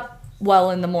don't get up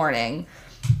well in the morning.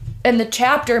 And the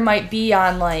chapter might be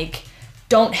on, like,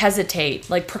 don't hesitate,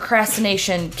 like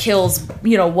procrastination kills,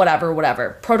 you know,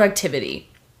 whatever, productivity.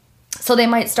 So they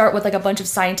might start with like a bunch of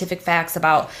scientific facts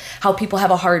about how people have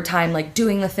a hard time like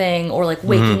doing the thing or like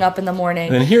waking up in the morning.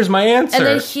 And then here's my answer. And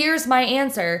then here's my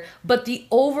answer. But the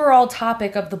overall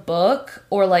topic of the book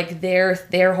or like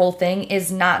their whole thing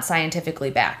is not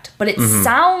scientifically backed. But it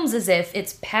sounds as if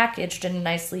it's packaged in a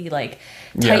nicely like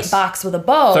tight box with a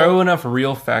bow. Throw enough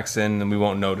real facts in and we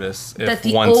won't notice if That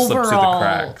the one overall, slips through the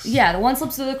cracks. Yeah, the one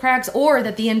slips through the cracks, or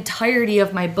that the entirety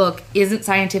of my book isn't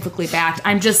scientifically backed.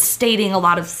 I'm just stating a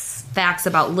lot of facts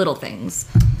about little things.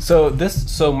 So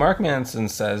Mark Manson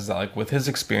says that like with his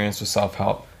experience with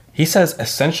self-help, he says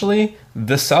essentially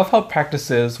the self-help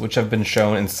practices which have been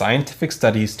shown in scientific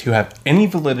studies to have any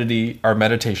validity are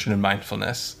meditation and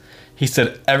mindfulness. He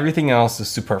said everything else is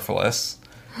superfluous.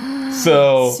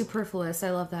 So Superfluous.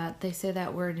 I love that. They say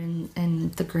that word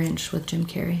in The Grinch with Jim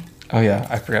Carrey. oh yeah,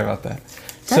 I forgot about that.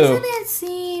 Doesn't it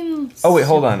seem Oh wait,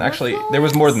 hold on. Actually, superfluous? there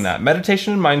was more than that.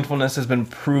 Meditation and mindfulness has been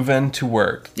proven to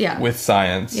work with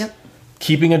science. Yep.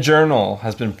 Keeping a journal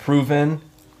has been proven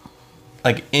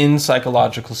like in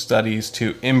psychological studies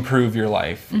to improve your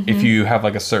life if you have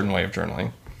like a certain way of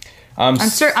journaling. I'm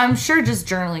sure just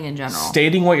journaling in general.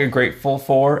 Stating what you're grateful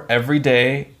for every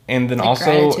day, and then Like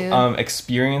also gratitude.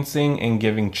 experiencing and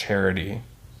giving charity.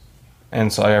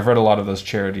 And so I've read a lot of those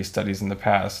charity studies in the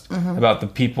past about the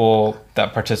people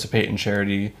that participate in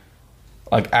charity,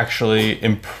 like actually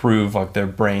improve like their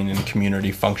brain and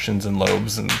community functions and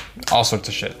lobes and all sorts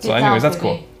of shit. So anyways, that's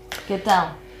cool. Get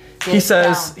down. He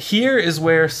says, here is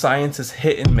where science is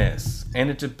hit and miss,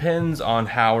 and it depends on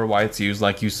how or why it's used,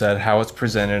 like you said, how it's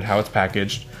presented, how it's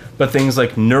packaged. But things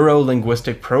like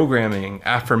neuro-linguistic programming,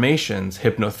 affirmations,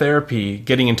 hypnotherapy,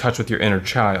 getting in touch with your inner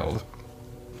child,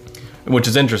 which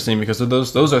is interesting because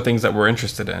those are things that we're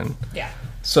interested in. Yeah.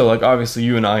 So, like, obviously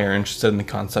you and I are interested in the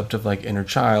concept of, like, inner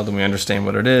child, and we understand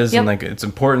what it is and, like, its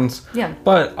importance. Yeah.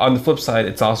 But on the flip side,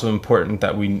 it's also important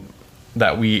that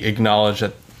we acknowledge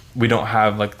that we don't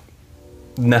have, like,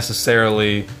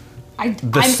 necessarily I'm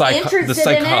interested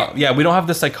in it. Yeah, we don't have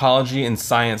the psychology and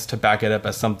science to back it up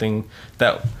as something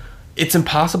that it's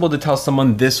impossible to tell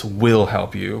someone this will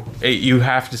help you. You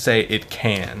have to say it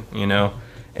can, you know?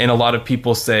 And a lot of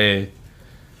people say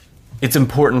it's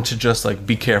important to just like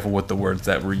be careful with the words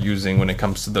that we're using when it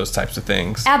comes to those types of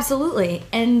things. Absolutely.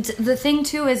 And the thing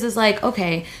too is like,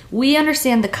 okay, we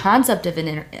understand the concept of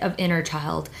inner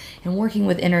child and working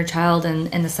with inner child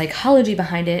and the psychology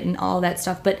behind it and all that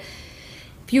stuff. But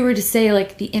if you were to say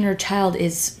like the inner child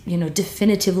is, you know,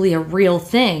 definitively a real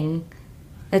thing,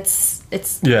 it's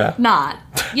not,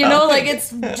 you know, like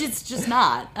it's just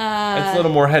not. It's a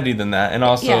little more heady than that. And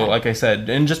also, like I said,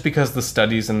 and just because the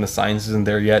studies and the science isn't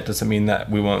there yet doesn't mean that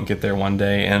we won't get there one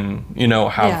day and, you know,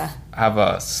 have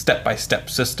a step-by-step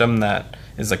system that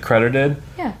is accredited.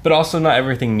 Yeah. But also not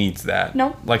everything needs that.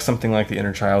 No. Like something like the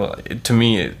inner child, to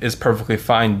me, it is perfectly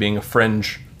fine being a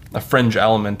fringe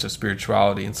element of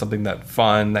spirituality and something that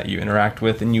fun that you interact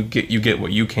with and you get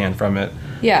what you can from it.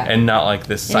 Yeah. And not like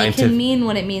this scientific. And it can mean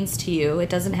what it means to you. It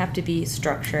doesn't have to be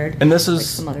structured. And this like is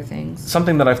some other things.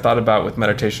 Something that I've thought about with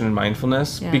meditation and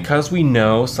mindfulness. Yeah. Because we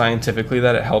know scientifically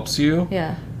that it helps you.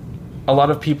 Yeah. A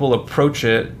lot of people approach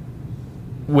it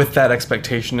with that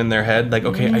expectation in their head, like,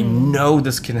 okay, I know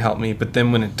this can help me, but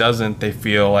then when it doesn't, they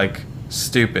feel like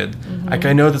stupid. Like,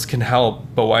 I know this can help,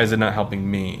 but why is it not helping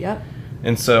me? Yep.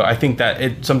 And so I think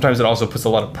that sometimes it also puts a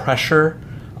lot of pressure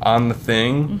on the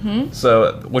thing.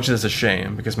 So, which is a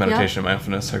shame because meditation and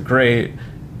mindfulness are great.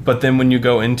 But then when you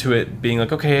go into it being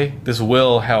like, okay, this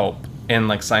will help, and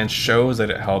like science shows that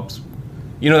it helps,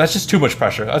 you know, that's just too much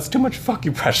pressure. That's too much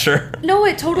fucking pressure. No,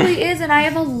 it totally is. And I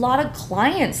have a lot of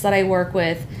clients that I work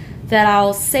with that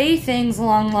I'll say things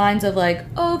along the lines of like,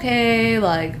 okay,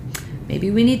 like maybe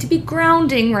we need to be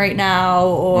grounding right now,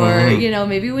 or, you know,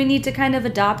 maybe we need to kind of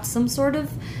adopt some sort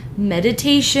of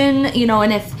meditation, you know,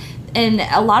 and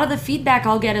a lot of the feedback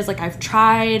I'll get is like, I've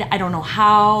tried, I don't know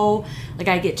how, like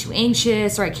I get too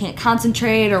anxious or I can't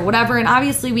concentrate or whatever. And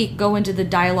obviously we go into the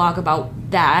dialogue about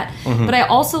that. But I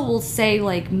also will say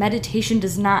like meditation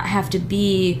does not have to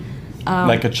be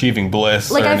like achieving bliss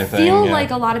like or I anything. feel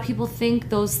like a lot of people think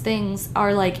those things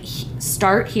are like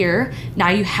start here, now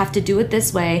you have to do it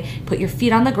this way, put your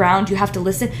feet on the ground, you have to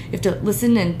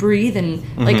listen and breathe, and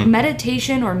like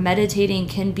meditation or meditating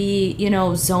can be, you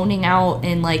know, zoning out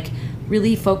and like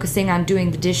really focusing on doing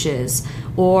the dishes,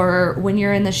 or when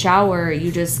you're in the shower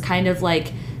you just kind of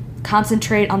like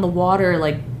concentrate on the water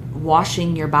like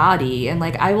washing your body. And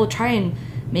like I will try and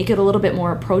make it a little bit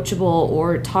more approachable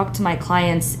or talk to my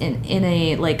clients in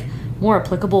a like more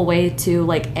applicable way to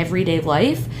like everyday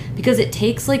life, because it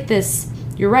takes like this,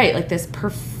 you're right, like this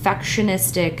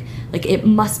perfectionistic, like it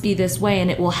must be this way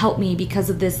and it will help me because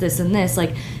of this, this, and this.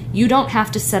 Like you don't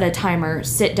have to set a timer,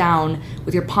 sit down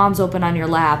with your palms open on your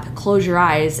lap, close your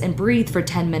eyes and breathe for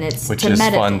 10 minutes which to is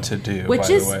meditate. fun to do, which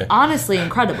by is the way. honestly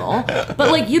incredible.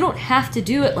 But like you don't have to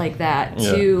do it like that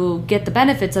to get the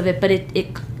benefits of it, but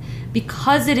it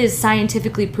because it is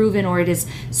scientifically proven, or it is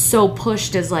so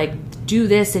pushed as like do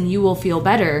this and you will feel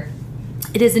better,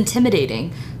 it is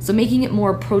intimidating. So making it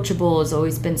more approachable has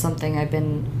always been something I've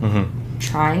been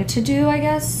trying to do, I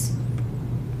guess.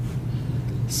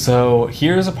 So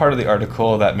here's a part of the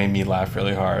article that made me laugh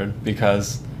really hard,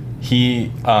 because he,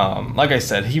 like I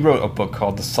said, he wrote a book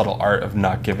called The Subtle Art of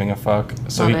Not Giving a Fuck.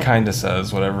 So Love he it. kind of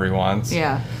says whatever he wants.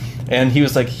 Yeah. And he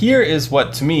was like, here is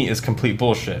what to me is complete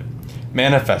bullshit.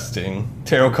 manifesting,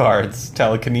 tarot cards,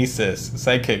 telekinesis,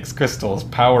 psychics, crystals,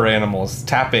 power animals,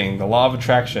 tapping, the law of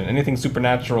attraction, anything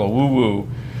supernatural, woo-woo.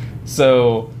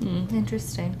 So...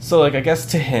 Interesting. So, like, I guess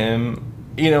to him,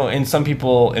 you know, and some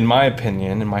people, in my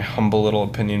opinion, in my humble little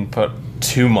opinion, put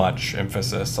too much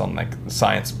emphasis on, like, the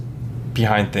science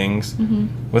behind things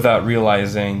without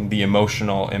realizing the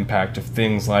emotional impact of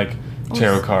things like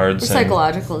tarot cards. Or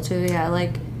psychological, too, yeah,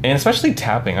 like... And especially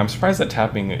tapping. I'm surprised that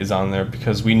tapping is on there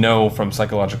because we know from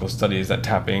psychological studies that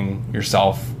tapping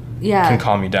yourself can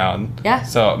calm you down. Yeah.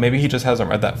 So maybe he just hasn't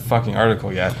read that fucking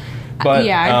article yet. But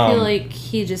yeah, I feel like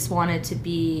he just wanted to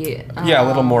be... a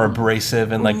little more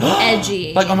abrasive and like...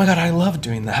 edgy. Like, oh my god, I love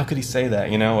doing that. How could he say that?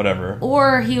 You know, whatever.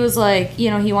 Or he was like, you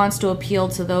know, he wants to appeal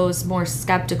to those more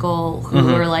skeptical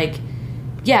who are like...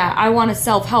 Yeah, I want to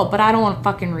self-help, but I don't want to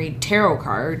fucking read tarot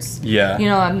cards. Yeah. You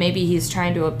know, maybe he's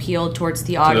trying to appeal towards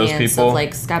the audience of,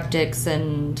 like, skeptics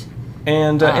and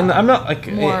I'm not,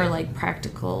 like... more, like,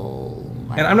 practical...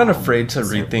 And I'm not afraid to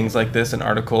read things like this in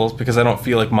articles because I don't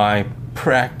feel like my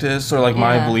practice or, like,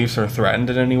 my beliefs are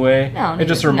threatened in any way. No, it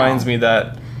just reminds me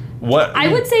that I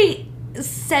would say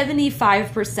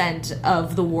 75%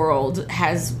 of the world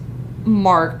has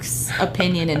Mark's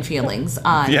opinion and feelings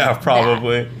on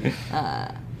probably.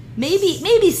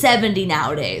 Maybe 70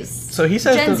 nowadays. So he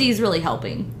says Gen Z is really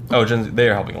helping. Oh, Gen Z, they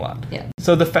are helping a lot. Yeah.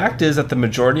 So the fact is that the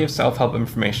majority of self-help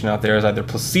information out there is either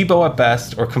placebo at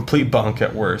best or complete bunk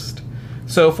at worst.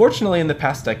 So fortunately, in the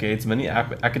past decades, many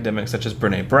academics such as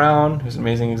Brene Brown, who's an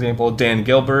amazing example, Dan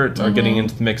Gilbert, are getting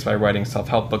into the mix by writing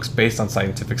self-help books based on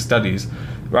scientific studies,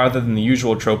 rather than the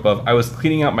usual trope of, I was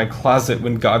cleaning out my closet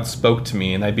when God spoke to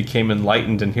me and I became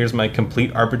enlightened and here's my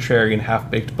complete arbitrary and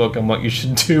half-baked book on what you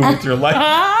should do with your life.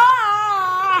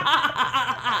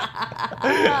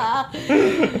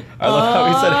 I love how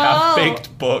he said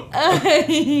half-baked book.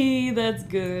 That's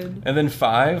good. And then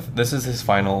 5, this is his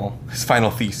final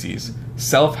thesis.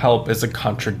 Self-help is a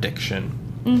contradiction.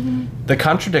 The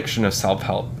contradiction of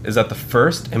self-help is that the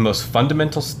first and most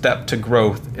fundamental step to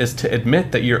growth is to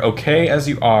admit that you're okay as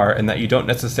you are and that you don't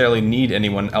necessarily need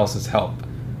anyone else's help.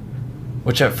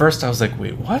 Which at first I was like,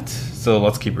 wait, what? So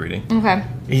let's keep reading. Okay.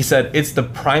 He said, it's the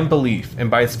prime belief,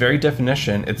 and by its very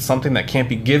definition, it's something that can't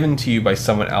be given to you by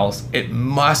someone else. It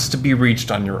must be reached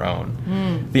on your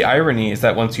own. The irony is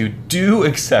that once you do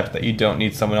accept that you don't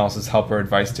need someone else's help or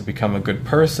advice to become a good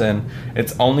person,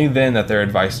 it's only then that their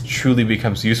advice truly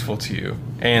becomes useful to you.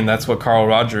 And that's what Carl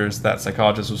Rogers, that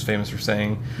psychologist, was famous for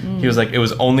saying. He was like, it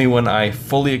was only when I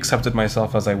fully accepted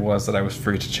myself as I was that I was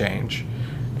free to change.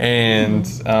 And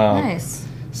nice.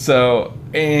 So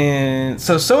in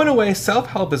a way,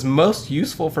 self-help is most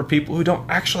useful for people who don't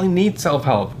actually need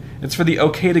self-help. It's for the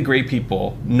okay to great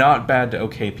people, not bad to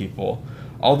okay people.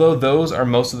 Although those are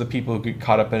most of the people who get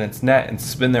caught up in its net and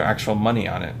spend their actual money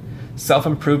on it.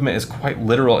 Self-improvement is quite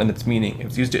literal in its meaning.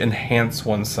 It's used to enhance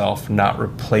oneself, not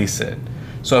replace it.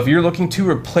 So if you're looking to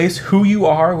replace who you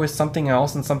are with something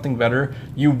else and something better,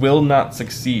 you will not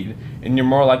succeed. And you're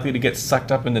more likely to get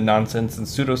sucked up into nonsense and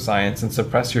pseudoscience and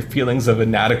suppress your feelings of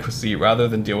inadequacy rather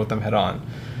than deal with them head on.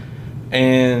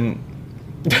 And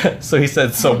so he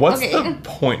said, so what's the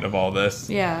point of all this?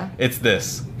 Yeah. It's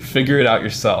this. Figure it out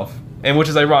yourself. And which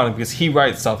is ironic because he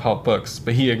writes self-help books,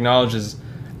 but he acknowledges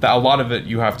that a lot of it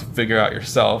you have to figure out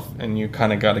yourself and you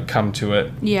kind of got to come to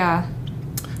it. Yeah.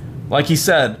 Like he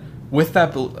said, with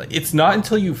that, it's not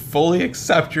until you fully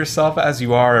accept yourself as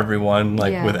you are, everyone,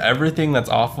 like with everything that's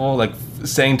awful, like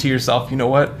saying to yourself, you know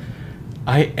what?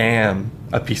 I am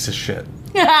a piece of shit.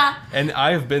 And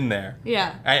I've been there.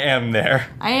 Yeah. I am there.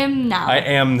 I am now. I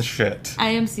am the shit.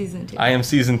 I am season 2. I am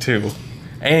season 2.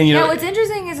 And you know what's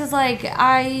interesting is like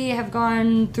I have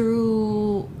gone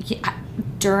through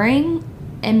during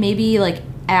and maybe like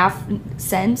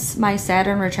since my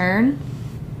Saturn return,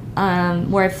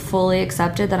 where I've fully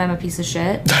accepted that I'm a piece of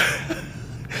shit.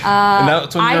 And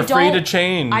that's when you're afraid to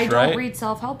change, right? I don't read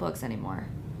self-help books anymore.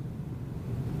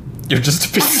 You're just a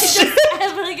piece of shit.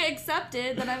 I've like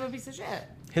accepted that I'm a piece of shit.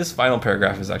 His final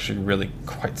paragraph is actually really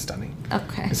quite stunning.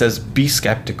 Okay. It says, be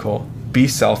skeptical, be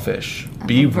selfish,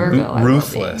 be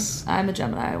ruthless. I'm a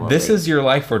Gemini. This is your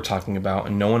life we're talking about,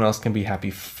 and no one else can be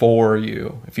happy for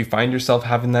you. If you find yourself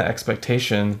having that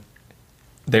expectation,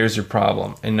 there's your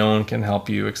problem, and no one can help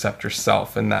you except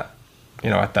yourself in that,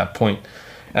 at that point.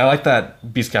 And I like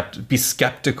that. Be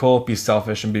skeptical, be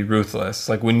selfish, and be ruthless.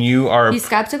 Like when you are... Be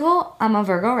skeptical, I'm a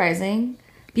Virgo rising.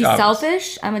 Be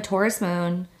selfish, I'm a Taurus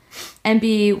moon. And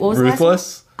be... What was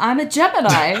ruthless? I'm a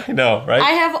Gemini. I know, right?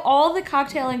 I have all the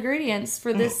cocktail ingredients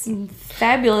for this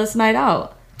fabulous night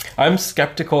out. I'm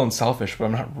skeptical and selfish, but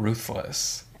I'm not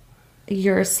ruthless.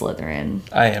 You're a Slytherin.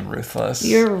 I am ruthless.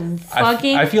 You're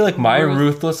fucking I feel like my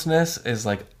ruthlessness is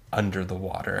like under the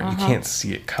water. You can't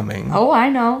see it coming. Oh, I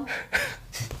know.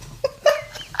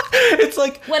 It's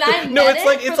like when I met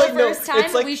it for the first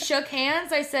time, we shook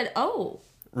hands. I said, "Oh,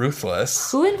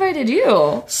 ruthless. Who invited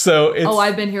you?" So it's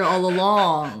I've been here all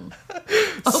along.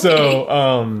 Okay.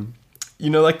 So you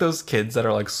know, like those kids that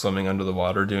are like swimming under the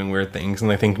water doing weird things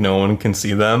and they think no one can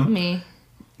see them.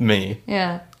 Me.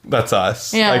 Yeah. That's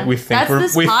us. Yeah. Like we think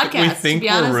we think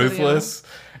we're ruthless.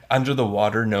 Under the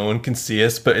water, no one can see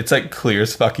us, but it's like clear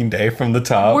as fucking day from the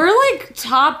top. We're like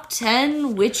top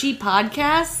 10 witchy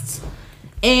podcasts,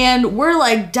 and we're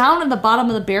like down in the bottom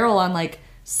of the barrel on like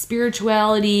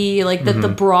spirituality, like the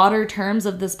broader terms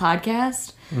of this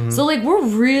podcast. So like we're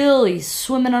really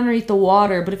swimming underneath the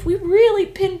water, but if we really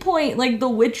pinpoint like the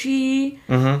witchy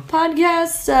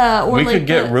podcast, or we like could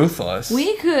get ruthless.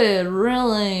 We could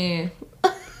really.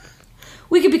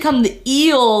 We could become the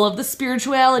eel of the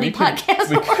spirituality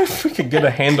podcast. We could get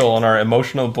a handle on our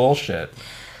emotional bullshit.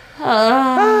 No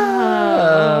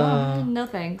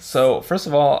thanks. So, first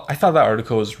of all, I thought that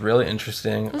article was really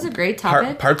interesting. It was a great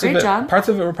topic. Parts of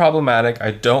it were problematic.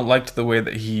 I don't like the way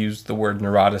that he used the word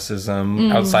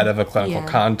neuroticism outside of a clinical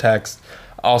context.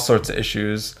 All sorts of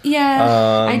issues.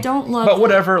 Yeah, I don't love But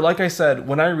whatever, like I said,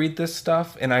 when I read this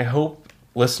stuff, and I hope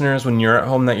listeners, when you're at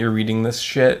home that you're reading this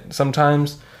shit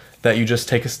sometimes, that you just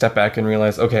take a step back and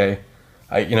realize, okay,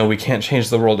 we can't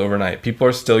change the world overnight. People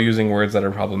are still using words that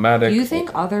are problematic. You think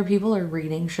other people are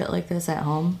reading shit like this at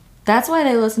home? That's why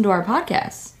they listen to our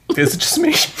podcast. Is it just me?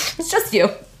 It's just you.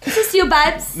 It's just you,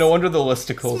 babes. No wonder the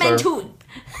listicles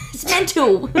It's meant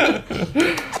to.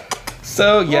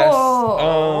 So, yes.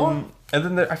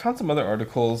 And then I found some other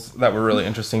articles that were really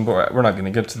interesting, but we're not going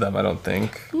to get to them, I don't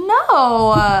think.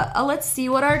 No. Let's see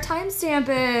what our timestamp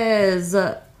is.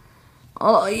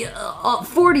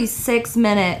 46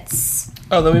 minutes.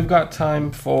 Oh, then we've got time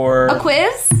for a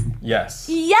quiz? Yes.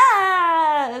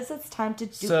 Yes! It's time to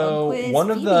do a quiz.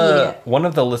 So one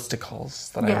of the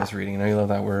listicles that I was reading, I know you love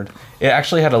that word, it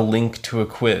actually had a link to a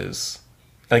quiz,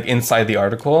 like inside the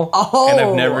article. Oh! And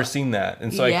I've never seen that.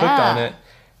 And so I clicked on it,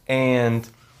 and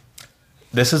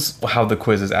this is how the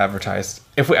quiz is advertised.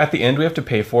 If at the end we have to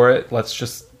pay for it, let's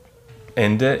just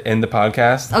end the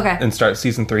podcast. Okay. And start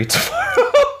season 3 tomorrow.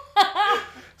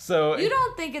 So you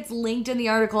don't think it's linked in the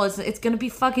article? It's gonna be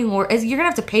fucking you're gonna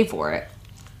have to pay for it.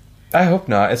 I hope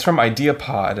not. It's from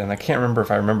IdeaPod, and I can't remember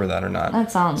if I remember that or not. That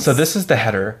sounds... So this is the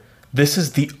header. This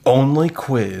is the only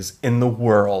quiz in the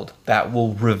world that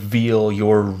will reveal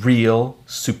your real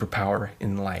superpower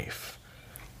in life.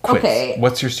 Quiz. Okay.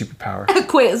 What's your superpower?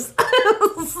 Quiz.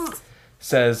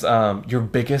 Says, your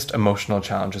biggest emotional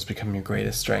challenges become your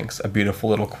greatest strengths. A beautiful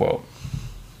little quote.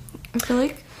 I feel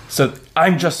like... So,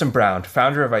 I'm Justin Brown,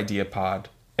 founder of IdeaPod,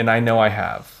 and I know I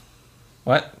have.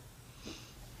 What?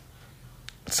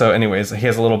 So anyways, he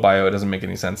has a little bio. It doesn't make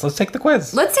any sense. Let's take the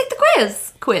quiz.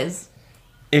 Quiz.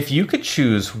 If you could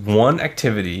choose one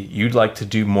activity you'd like to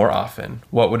do more often,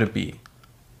 what would it be?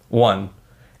 1.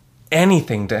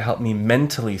 Anything to help me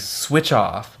mentally switch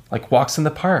off, like walks in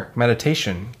the park,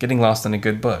 meditation, getting lost in a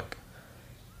good book.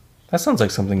 That sounds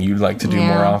like something you'd like to do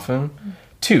more often.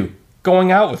 2.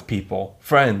 Going out with people,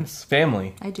 friends,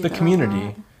 family, the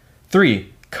community.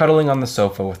 3. Cuddling on the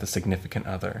sofa with a significant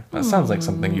other. That sounds like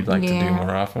something you'd like to do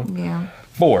more often. Yeah.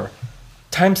 4.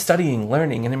 Time studying,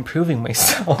 learning, and improving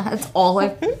myself. That's all I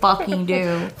fucking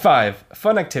do. 5.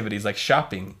 Fun activities like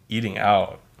shopping, eating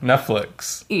out,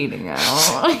 Netflix. Eating out.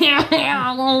 I'm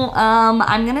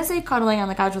gonna say cuddling on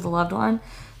the couch with a loved one,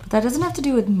 but that doesn't have to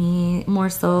do with me. More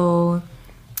so...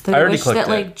 I already wish that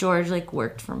like George like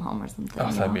worked from home or something.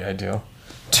 Oh, that'd be ideal.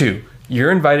 2.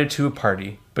 You're invited to a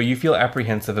party, but you feel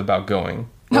apprehensive about going.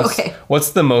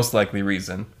 What's the most likely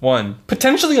reason? 1.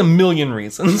 Potentially a million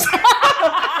reasons.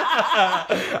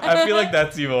 I feel like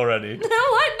that's you already.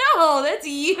 No, that's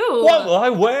you. What will I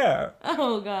wear?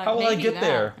 Oh God. How will I get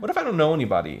there? What if I don't know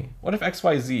anybody? What if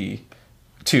XYZ?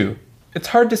 2. It's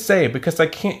hard to say because I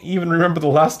can't even remember the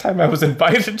last time I was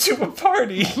invited to a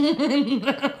party. 3.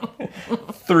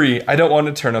 I don't want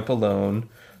to turn up alone.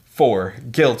 4.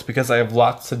 Guilt because I have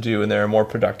lots to do and there are more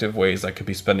productive ways I could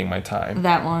be spending my time.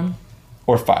 That one.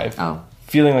 Or 5. Oh.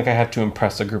 Feeling like I have to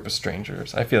impress a group of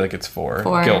strangers. I feel like it's 4.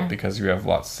 Guilt because you have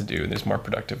lots to do and there's more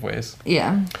productive ways.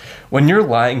 Yeah. When you're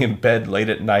lying in bed late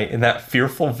at night and that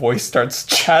fearful voice starts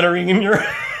chattering in your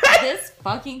head. This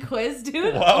fucking quiz,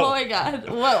 dude. Whoa. Oh my God.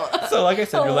 Whoa. So like I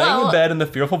said, you're laying in bed and the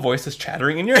fearful voice is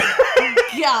chattering in your head.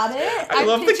 Got it. I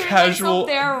love the casual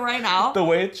there right now. The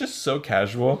way it's just so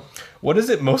casual. What is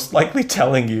it most likely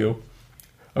telling you?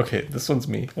 Okay, this one's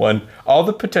me. 1, all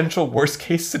the potential worst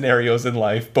case scenarios in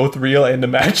life, both real and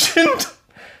imagined.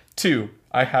 2,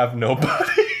 I have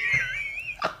nobody.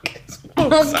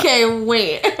 Okay,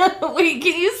 wait. Wait,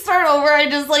 can you start over? I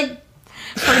just like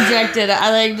projected.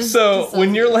 I like just. So,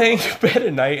 when you're laying in bed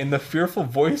at night and the fearful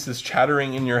voice is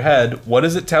chattering in your head, what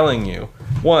is it telling you?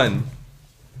 1,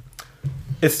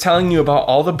 it's telling you about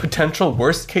all the potential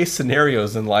worst case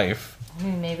scenarios in life.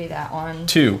 Maybe that one.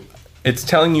 2, it's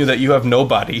telling you that you have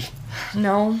nobody.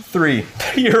 No. 3,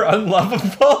 that you're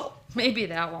unlovable. Maybe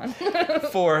that one.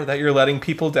 4, that you're letting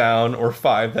people down. Or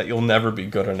 5, that you'll never be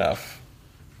good enough.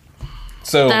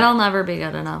 So that I'll never be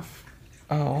good enough.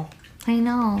 Oh. I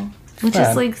know. Which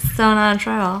is like so not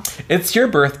true. It's your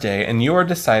birthday and you are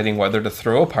deciding whether to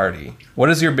throw a party.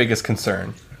 What is your biggest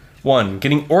concern? 1,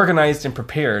 getting organized and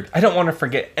prepared. I don't want to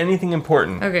forget anything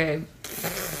important. Okay.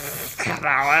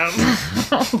 That one.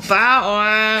 That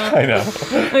one. I know.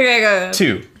 Okay, go.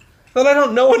 2, that I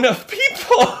don't know enough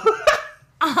people.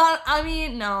 I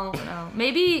mean, no.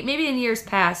 Maybe in years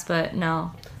past, but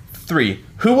no. 3,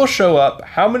 who will show up?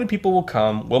 How many people will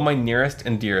come? Will my nearest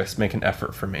and dearest make an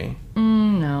effort for me?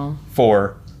 No.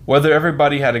 4, whether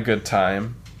everybody had a good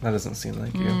time. That doesn't seem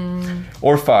like you.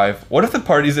 Or 5, what if the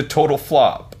party's a total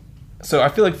flop? So I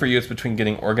feel like for you it's between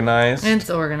getting organized. It's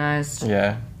organized.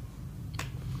 Yeah.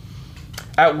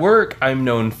 At work, I'm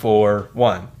known for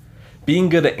 1, being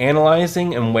good at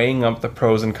analyzing and weighing up the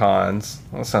pros and cons.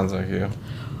 That sounds like you.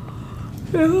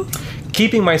 Yeah.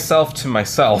 Keeping myself to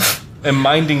myself and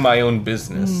minding my own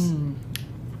business.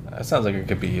 That sounds like it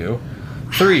could be you.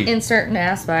 3. In certain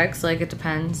aspects, like it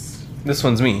depends. This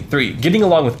one's me. 3, getting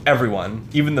along with everyone,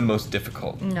 even the most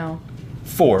difficult. No.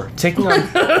 4, taking on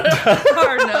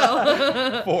Or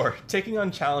no. 4, taking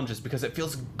on challenges because it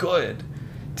feels good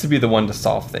to be the one to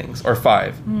solve things. Or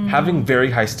 5, having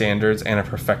very high standards and a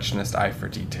perfectionist eye for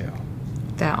detail.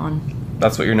 That one.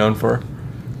 That's what you're known for?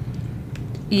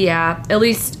 Yeah, at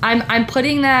least I'm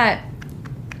putting that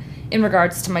in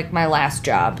regards to my last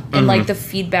job and like the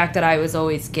feedback that I was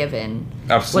always given.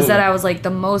 Absolutely. Was that I was like the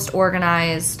most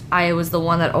organized. I was the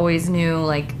one that always knew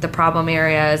like the problem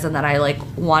areas and that I like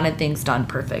wanted things done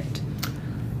perfect.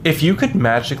 If you could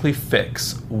magically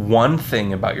fix one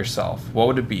thing about yourself, what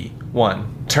would it be?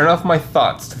 1, turn off my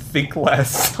thoughts to think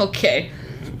less. Okay.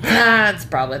 That's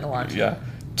probably the one. Yeah.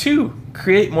 2,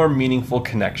 create more meaningful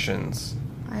connections.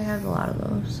 I have a lot of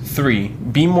those. 3,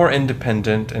 be more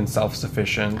independent and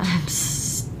self-sufficient.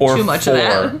 Or too much 4, of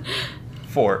that.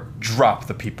 4, drop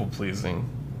the people-pleasing.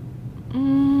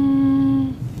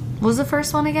 What was the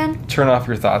first one again? Turn off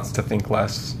your thoughts to think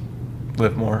less.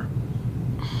 Live more.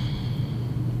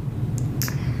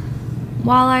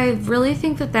 While I really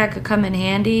think that could come in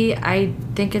handy, I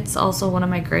think it's also one of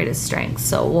my greatest strengths.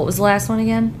 So what was the last one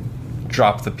again?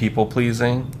 Drop the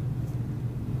people-pleasing.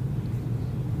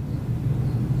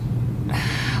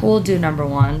 We'll do number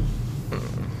 1.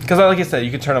 Because like I said,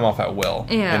 you can turn them off at will.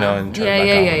 Yeah. You know, and turn them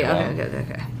back on.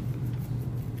 Okay.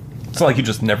 It's not like you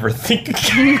just never think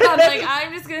again. I'm like,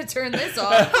 I'm just going to turn this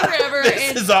off forever This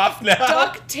and is off now.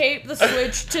 duct tape the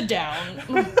switch to down.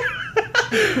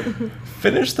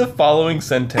 Finish the following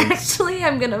sentence. Actually,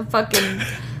 I'm going to fucking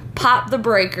pop the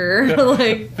breaker.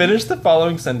 Like, Finish the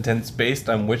following sentence based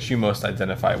on which you most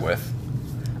identify with.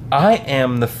 I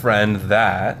am the friend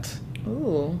that...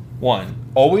 ooh. 1,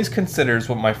 always considers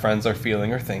what my friends are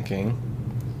feeling or thinking.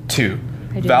 2,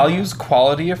 I do values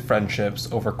quality of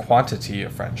friendships over quantity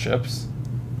of friendships.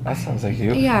 That sounds like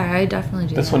you. Yeah, I definitely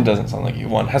do. This that. one doesn't sound like you.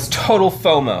 1, has total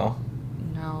FOMO.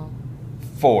 No.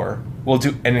 4, will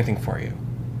do anything for you.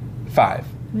 5,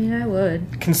 I mean, I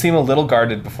would. can seem a little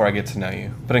guarded before I get to know you,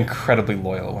 but incredibly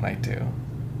loyal when I do.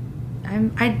 I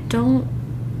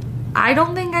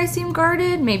don't think I seem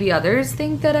guarded. Maybe others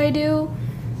think that I do.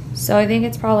 So I think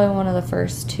it's probably one of the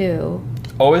first 2.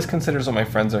 Always considers what my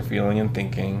friends are feeling and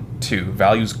thinking. 2,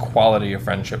 values quality of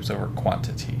friendships over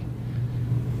quantity.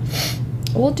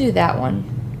 We'll do that one.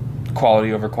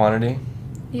 Quality over quantity?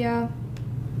 Yeah.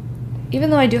 Even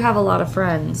though I do have a lot of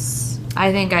friends,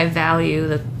 I think I value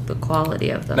the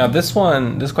quality of them. Now this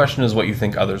question is what you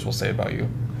think others will say about you.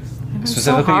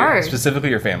 So hard. Specifically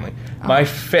your family. My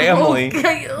family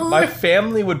my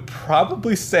family would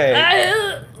probably say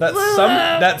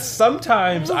that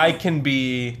sometimes I can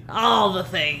be all the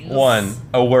things. 1,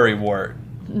 a worrywart.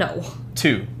 No.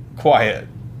 2, quiet.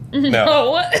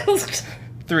 No.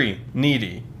 3,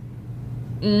 needy.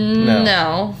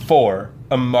 No. 4,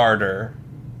 a martyr.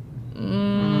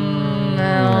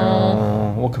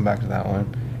 No. We'll come back to that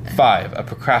one. 5, a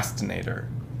procrastinator.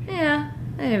 Yeah,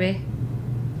 maybe.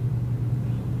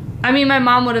 I mean, my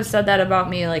mom would have said that about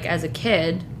me, like, as a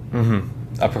kid.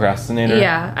 Mm-hmm. A procrastinator?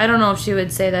 Yeah, I don't know if she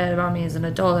would say that about me as an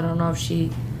adult. I don't know if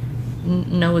she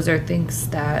knows or thinks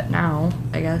that now,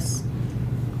 I guess.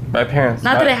 My parents.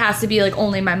 Not that it has to be, like,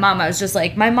 only my mom. I was just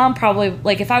like, my mom probably,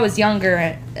 like, if I was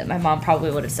younger, my mom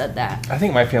probably would have said that. I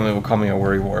think my family would call me a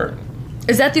worrywart.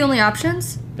 Is that the only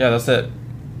options? Yeah, that's it.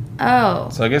 Oh.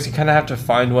 So I guess you kind of have to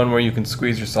find one where you can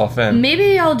squeeze yourself in.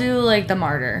 Maybe I'll do, like, the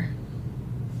martyr.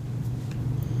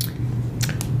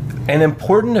 An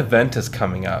important event is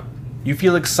coming up. You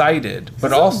feel excited, but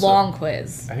This is also... a long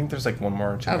quiz. I think there's like one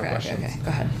more or two more questions. Okay. Go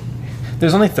ahead.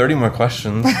 There's only 30 more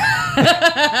questions.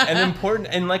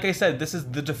 And like I said, this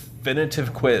is the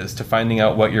definitive quiz to finding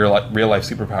out what your real life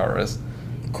superpower is.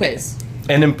 Quiz.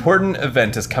 An important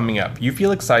event is coming up. You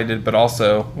feel excited, but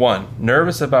also, 1,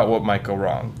 nervous about what might go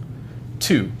wrong.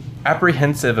 2,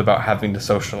 apprehensive about having to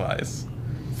socialize.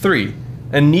 3,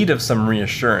 in need of some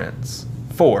reassurance.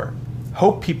 4,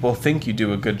 hope people think you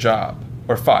do a good job.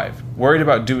 Or 5, worried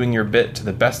about doing your bit to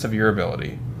the best of your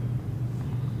ability.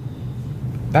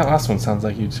 That last one sounds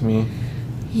like you to me.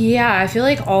 Yeah, I feel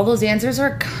like all those answers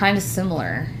are kind of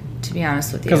similar, to be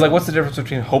honest with you. Because, like, what's the difference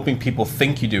between hoping people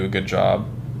think you do a good job?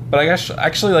 But I guess,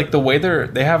 actually, like, the way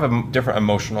they have different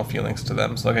emotional feelings to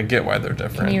them. So, like, I get why they're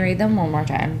different. Can you read them one more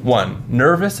time? 1,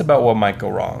 nervous about what might go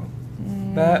wrong.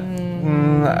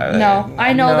 No,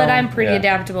 I know that I'm pretty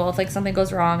adaptable. If, like, something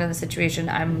goes wrong in the situation,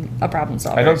 I'm a problem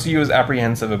solver. I don't see you as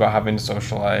apprehensive about having to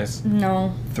socialize.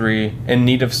 No. 3, in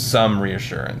need of some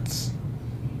reassurance.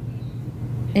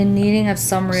 In needing of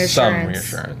some reassurance. Some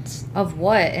reassurance. Of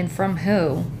what and from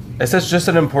who? It says just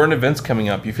an important event's coming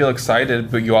up. You feel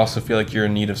excited, but you also feel like you're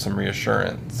in need of some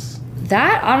reassurance.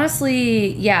 That,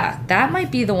 honestly, yeah, that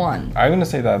might be the one. I'm going to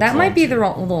say that. That might be the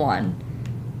one.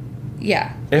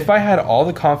 Yeah. If I had all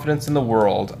the confidence in the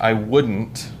world, I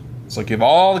wouldn't. So give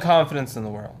all the confidence in the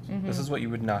world. Mm-hmm. This is what you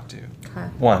would not do. Okay.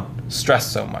 1, stress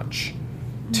so much.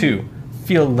 2,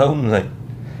 feel lonely.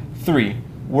 3,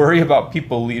 worry about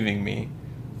people leaving me.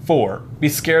 4, be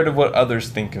scared of what others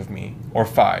think of me. Or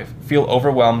 5, feel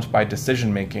overwhelmed by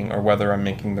decision making or whether I'm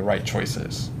making the right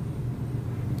choices.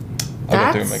 I'll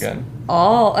go through them again.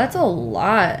 Oh, that's a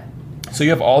lot. So you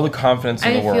have all the confidence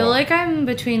in the world. I feel like I'm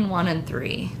between 1 and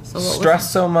 3. So what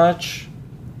stress so much,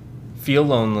 feel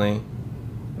lonely,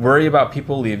 worry about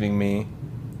people leaving me,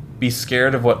 be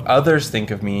scared of what others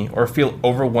think of me, or feel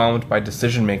overwhelmed by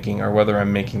decision making or whether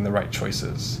I'm making the right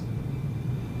choices.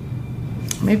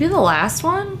 Maybe the last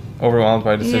one? Overwhelmed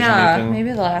by decision making? Yeah,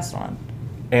 maybe the last one.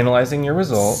 Analyzing your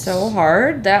results. So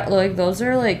hard. That, like, those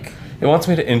are, like... It wants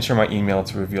me to enter my email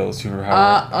to reveal the superpower.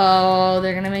 Uh-oh,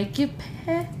 they're gonna make you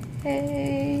pay.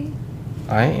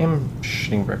 I am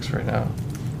shitting bricks right now.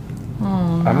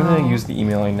 Oh, no. I'm gonna use the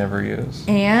email I never use.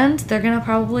 And they're gonna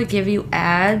probably give you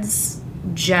ads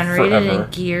generated Forever.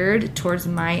 and geared towards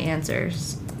my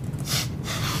answers.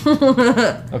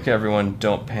 Okay, everyone,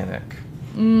 don't panic.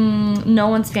 No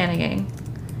one's panicking.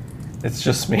 It's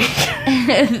just me.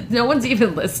 No one's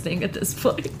even listening at this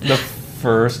point. The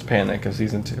first panic of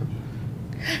season 2.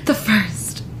 The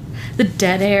first. The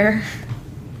dead air.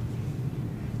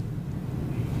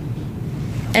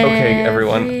 Okay,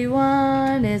 everyone.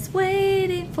 Everyone is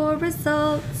waiting for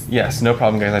results. Yes, no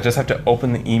problem, guys. I just have to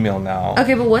open the email now.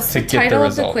 Okay, but what's the to get the title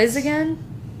of the results. quiz again?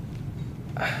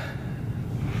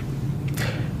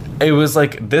 It was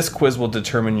like, this quiz will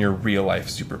determine your real life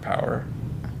superpower.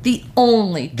 The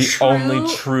only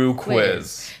true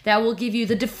quiz that will give you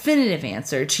the definitive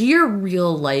answer to your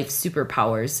real life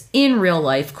superpowers in real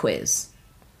life quiz.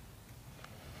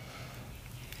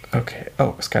 Okay.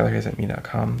 Oh,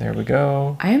 SkylarHayesAtMe.com. There we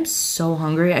go. I am so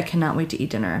hungry. I cannot wait to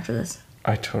eat dinner after this.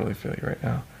 I totally feel you right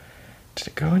now. Did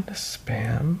it go into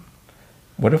spam?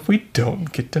 What if we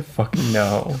don't get to fucking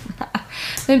know?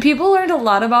 Then people learned a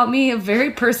lot about me, very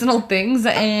personal things,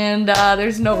 and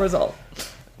there's no result.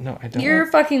 No, I don't. You're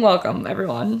fucking welcome,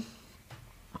 everyone.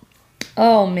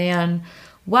 Oh, man.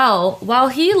 Well, while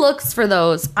he looks for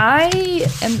those, I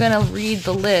am going to read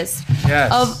the list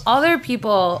of other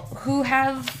people who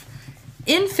have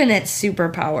infinite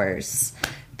superpowers.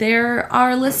 They're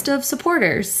our list of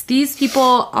supporters. These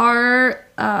people are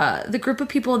the group of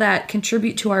people that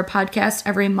contribute to our podcast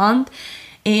every month,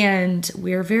 and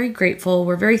we're very grateful.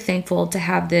 We're very thankful to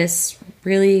have this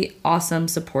really awesome,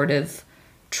 supportive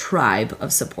tribe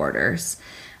of supporters.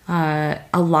 A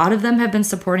lot of them have been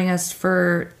supporting us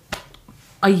for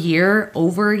a year,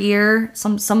 over a year,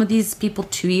 some of these people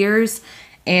 2 years,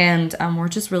 and we're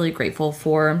just really grateful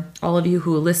for all of you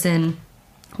who listen,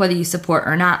 whether you support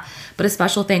or not. But a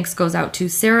special thanks goes out to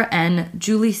Sarah N.,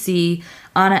 Julie C.,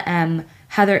 Anna M.,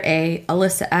 Heather A.,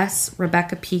 Alyssa S.,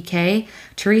 Rebecca P.K.,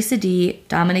 Teresa D.,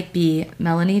 Dominic B.,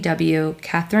 Melanie W.,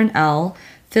 Catherine L.,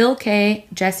 Phil K,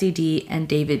 Jesse D, and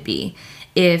David B.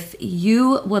 If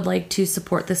you would like to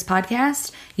support this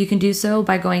podcast, you can do so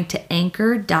by going to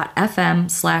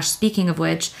anchor.fm/speaking of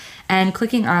which and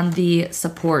clicking on the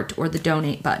support or the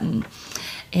donate button.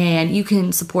 And you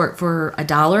can support for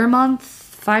 $1 a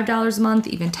month, $5 a month,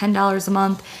 even $10 a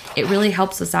month. It really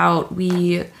helps us out.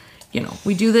 We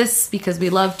do this because we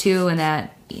love to, and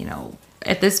that,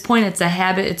 at this point it's a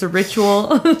habit, it's a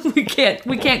ritual. we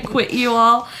can't quit you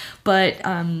all, but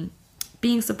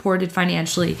being supported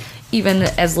financially, even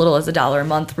as little as $1 a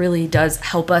month, really does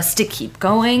help us to keep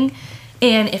going.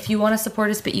 And if you want to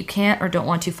support us but you can't or don't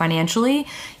want to financially,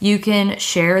 you can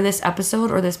share this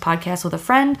episode or this podcast with a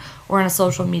friend or on a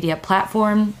social media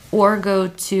platform, or go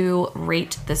to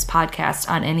rate this podcast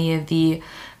on any of the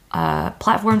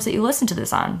platforms that you listen to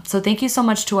this on. So thank you so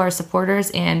much to our supporters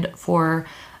and for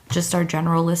just our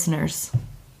general listeners.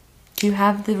 Do you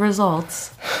have the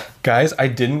results? Guys, I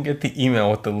didn't get the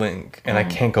email with the link, and I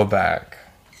can't go back.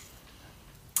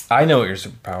 I know what your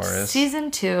superpower is.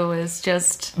 Season 2 is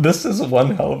just... This is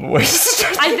one hell of a way to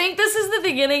start. I think this is the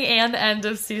beginning and end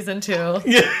of Season 2.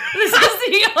 Yeah. This is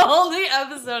the only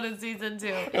episode in Season 2.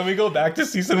 And we go back to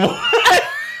Season 1.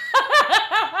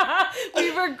 We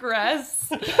regress.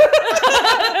 Well,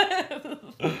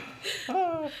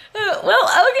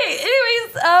 okay.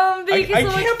 Anyways, thank you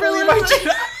so much for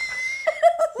listening.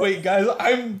 Wait, guys,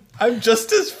 I'm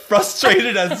just as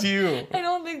frustrated as you. I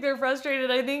don't think they're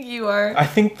frustrated. I think you are. I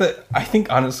think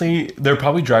honestly, they're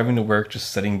probably driving to work,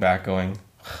 just sitting back, going.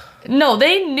 No,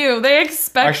 they knew. They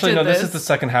expected. Actually, no. This is the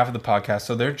second half of the podcast,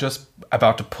 so they're just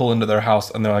about to pull into their house,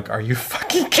 and they're like, "Are you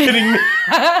fucking kidding me?"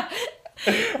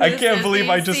 I can't believe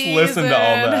I just listened to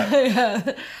all that.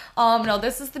 Yeah. No,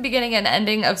 this is the beginning and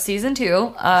ending of Season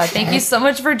 2. Thank you so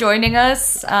much for joining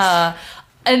us.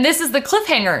 And this is the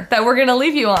cliffhanger that we're gonna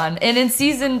leave you on. And in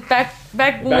back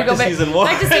to Season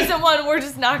 1, we're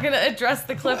just not gonna address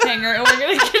the cliffhanger, and we're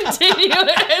gonna continue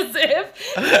as if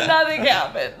nothing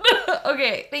happened.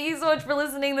 Okay, thank you so much for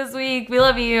listening this week. We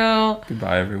love you.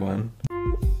 Goodbye, everyone.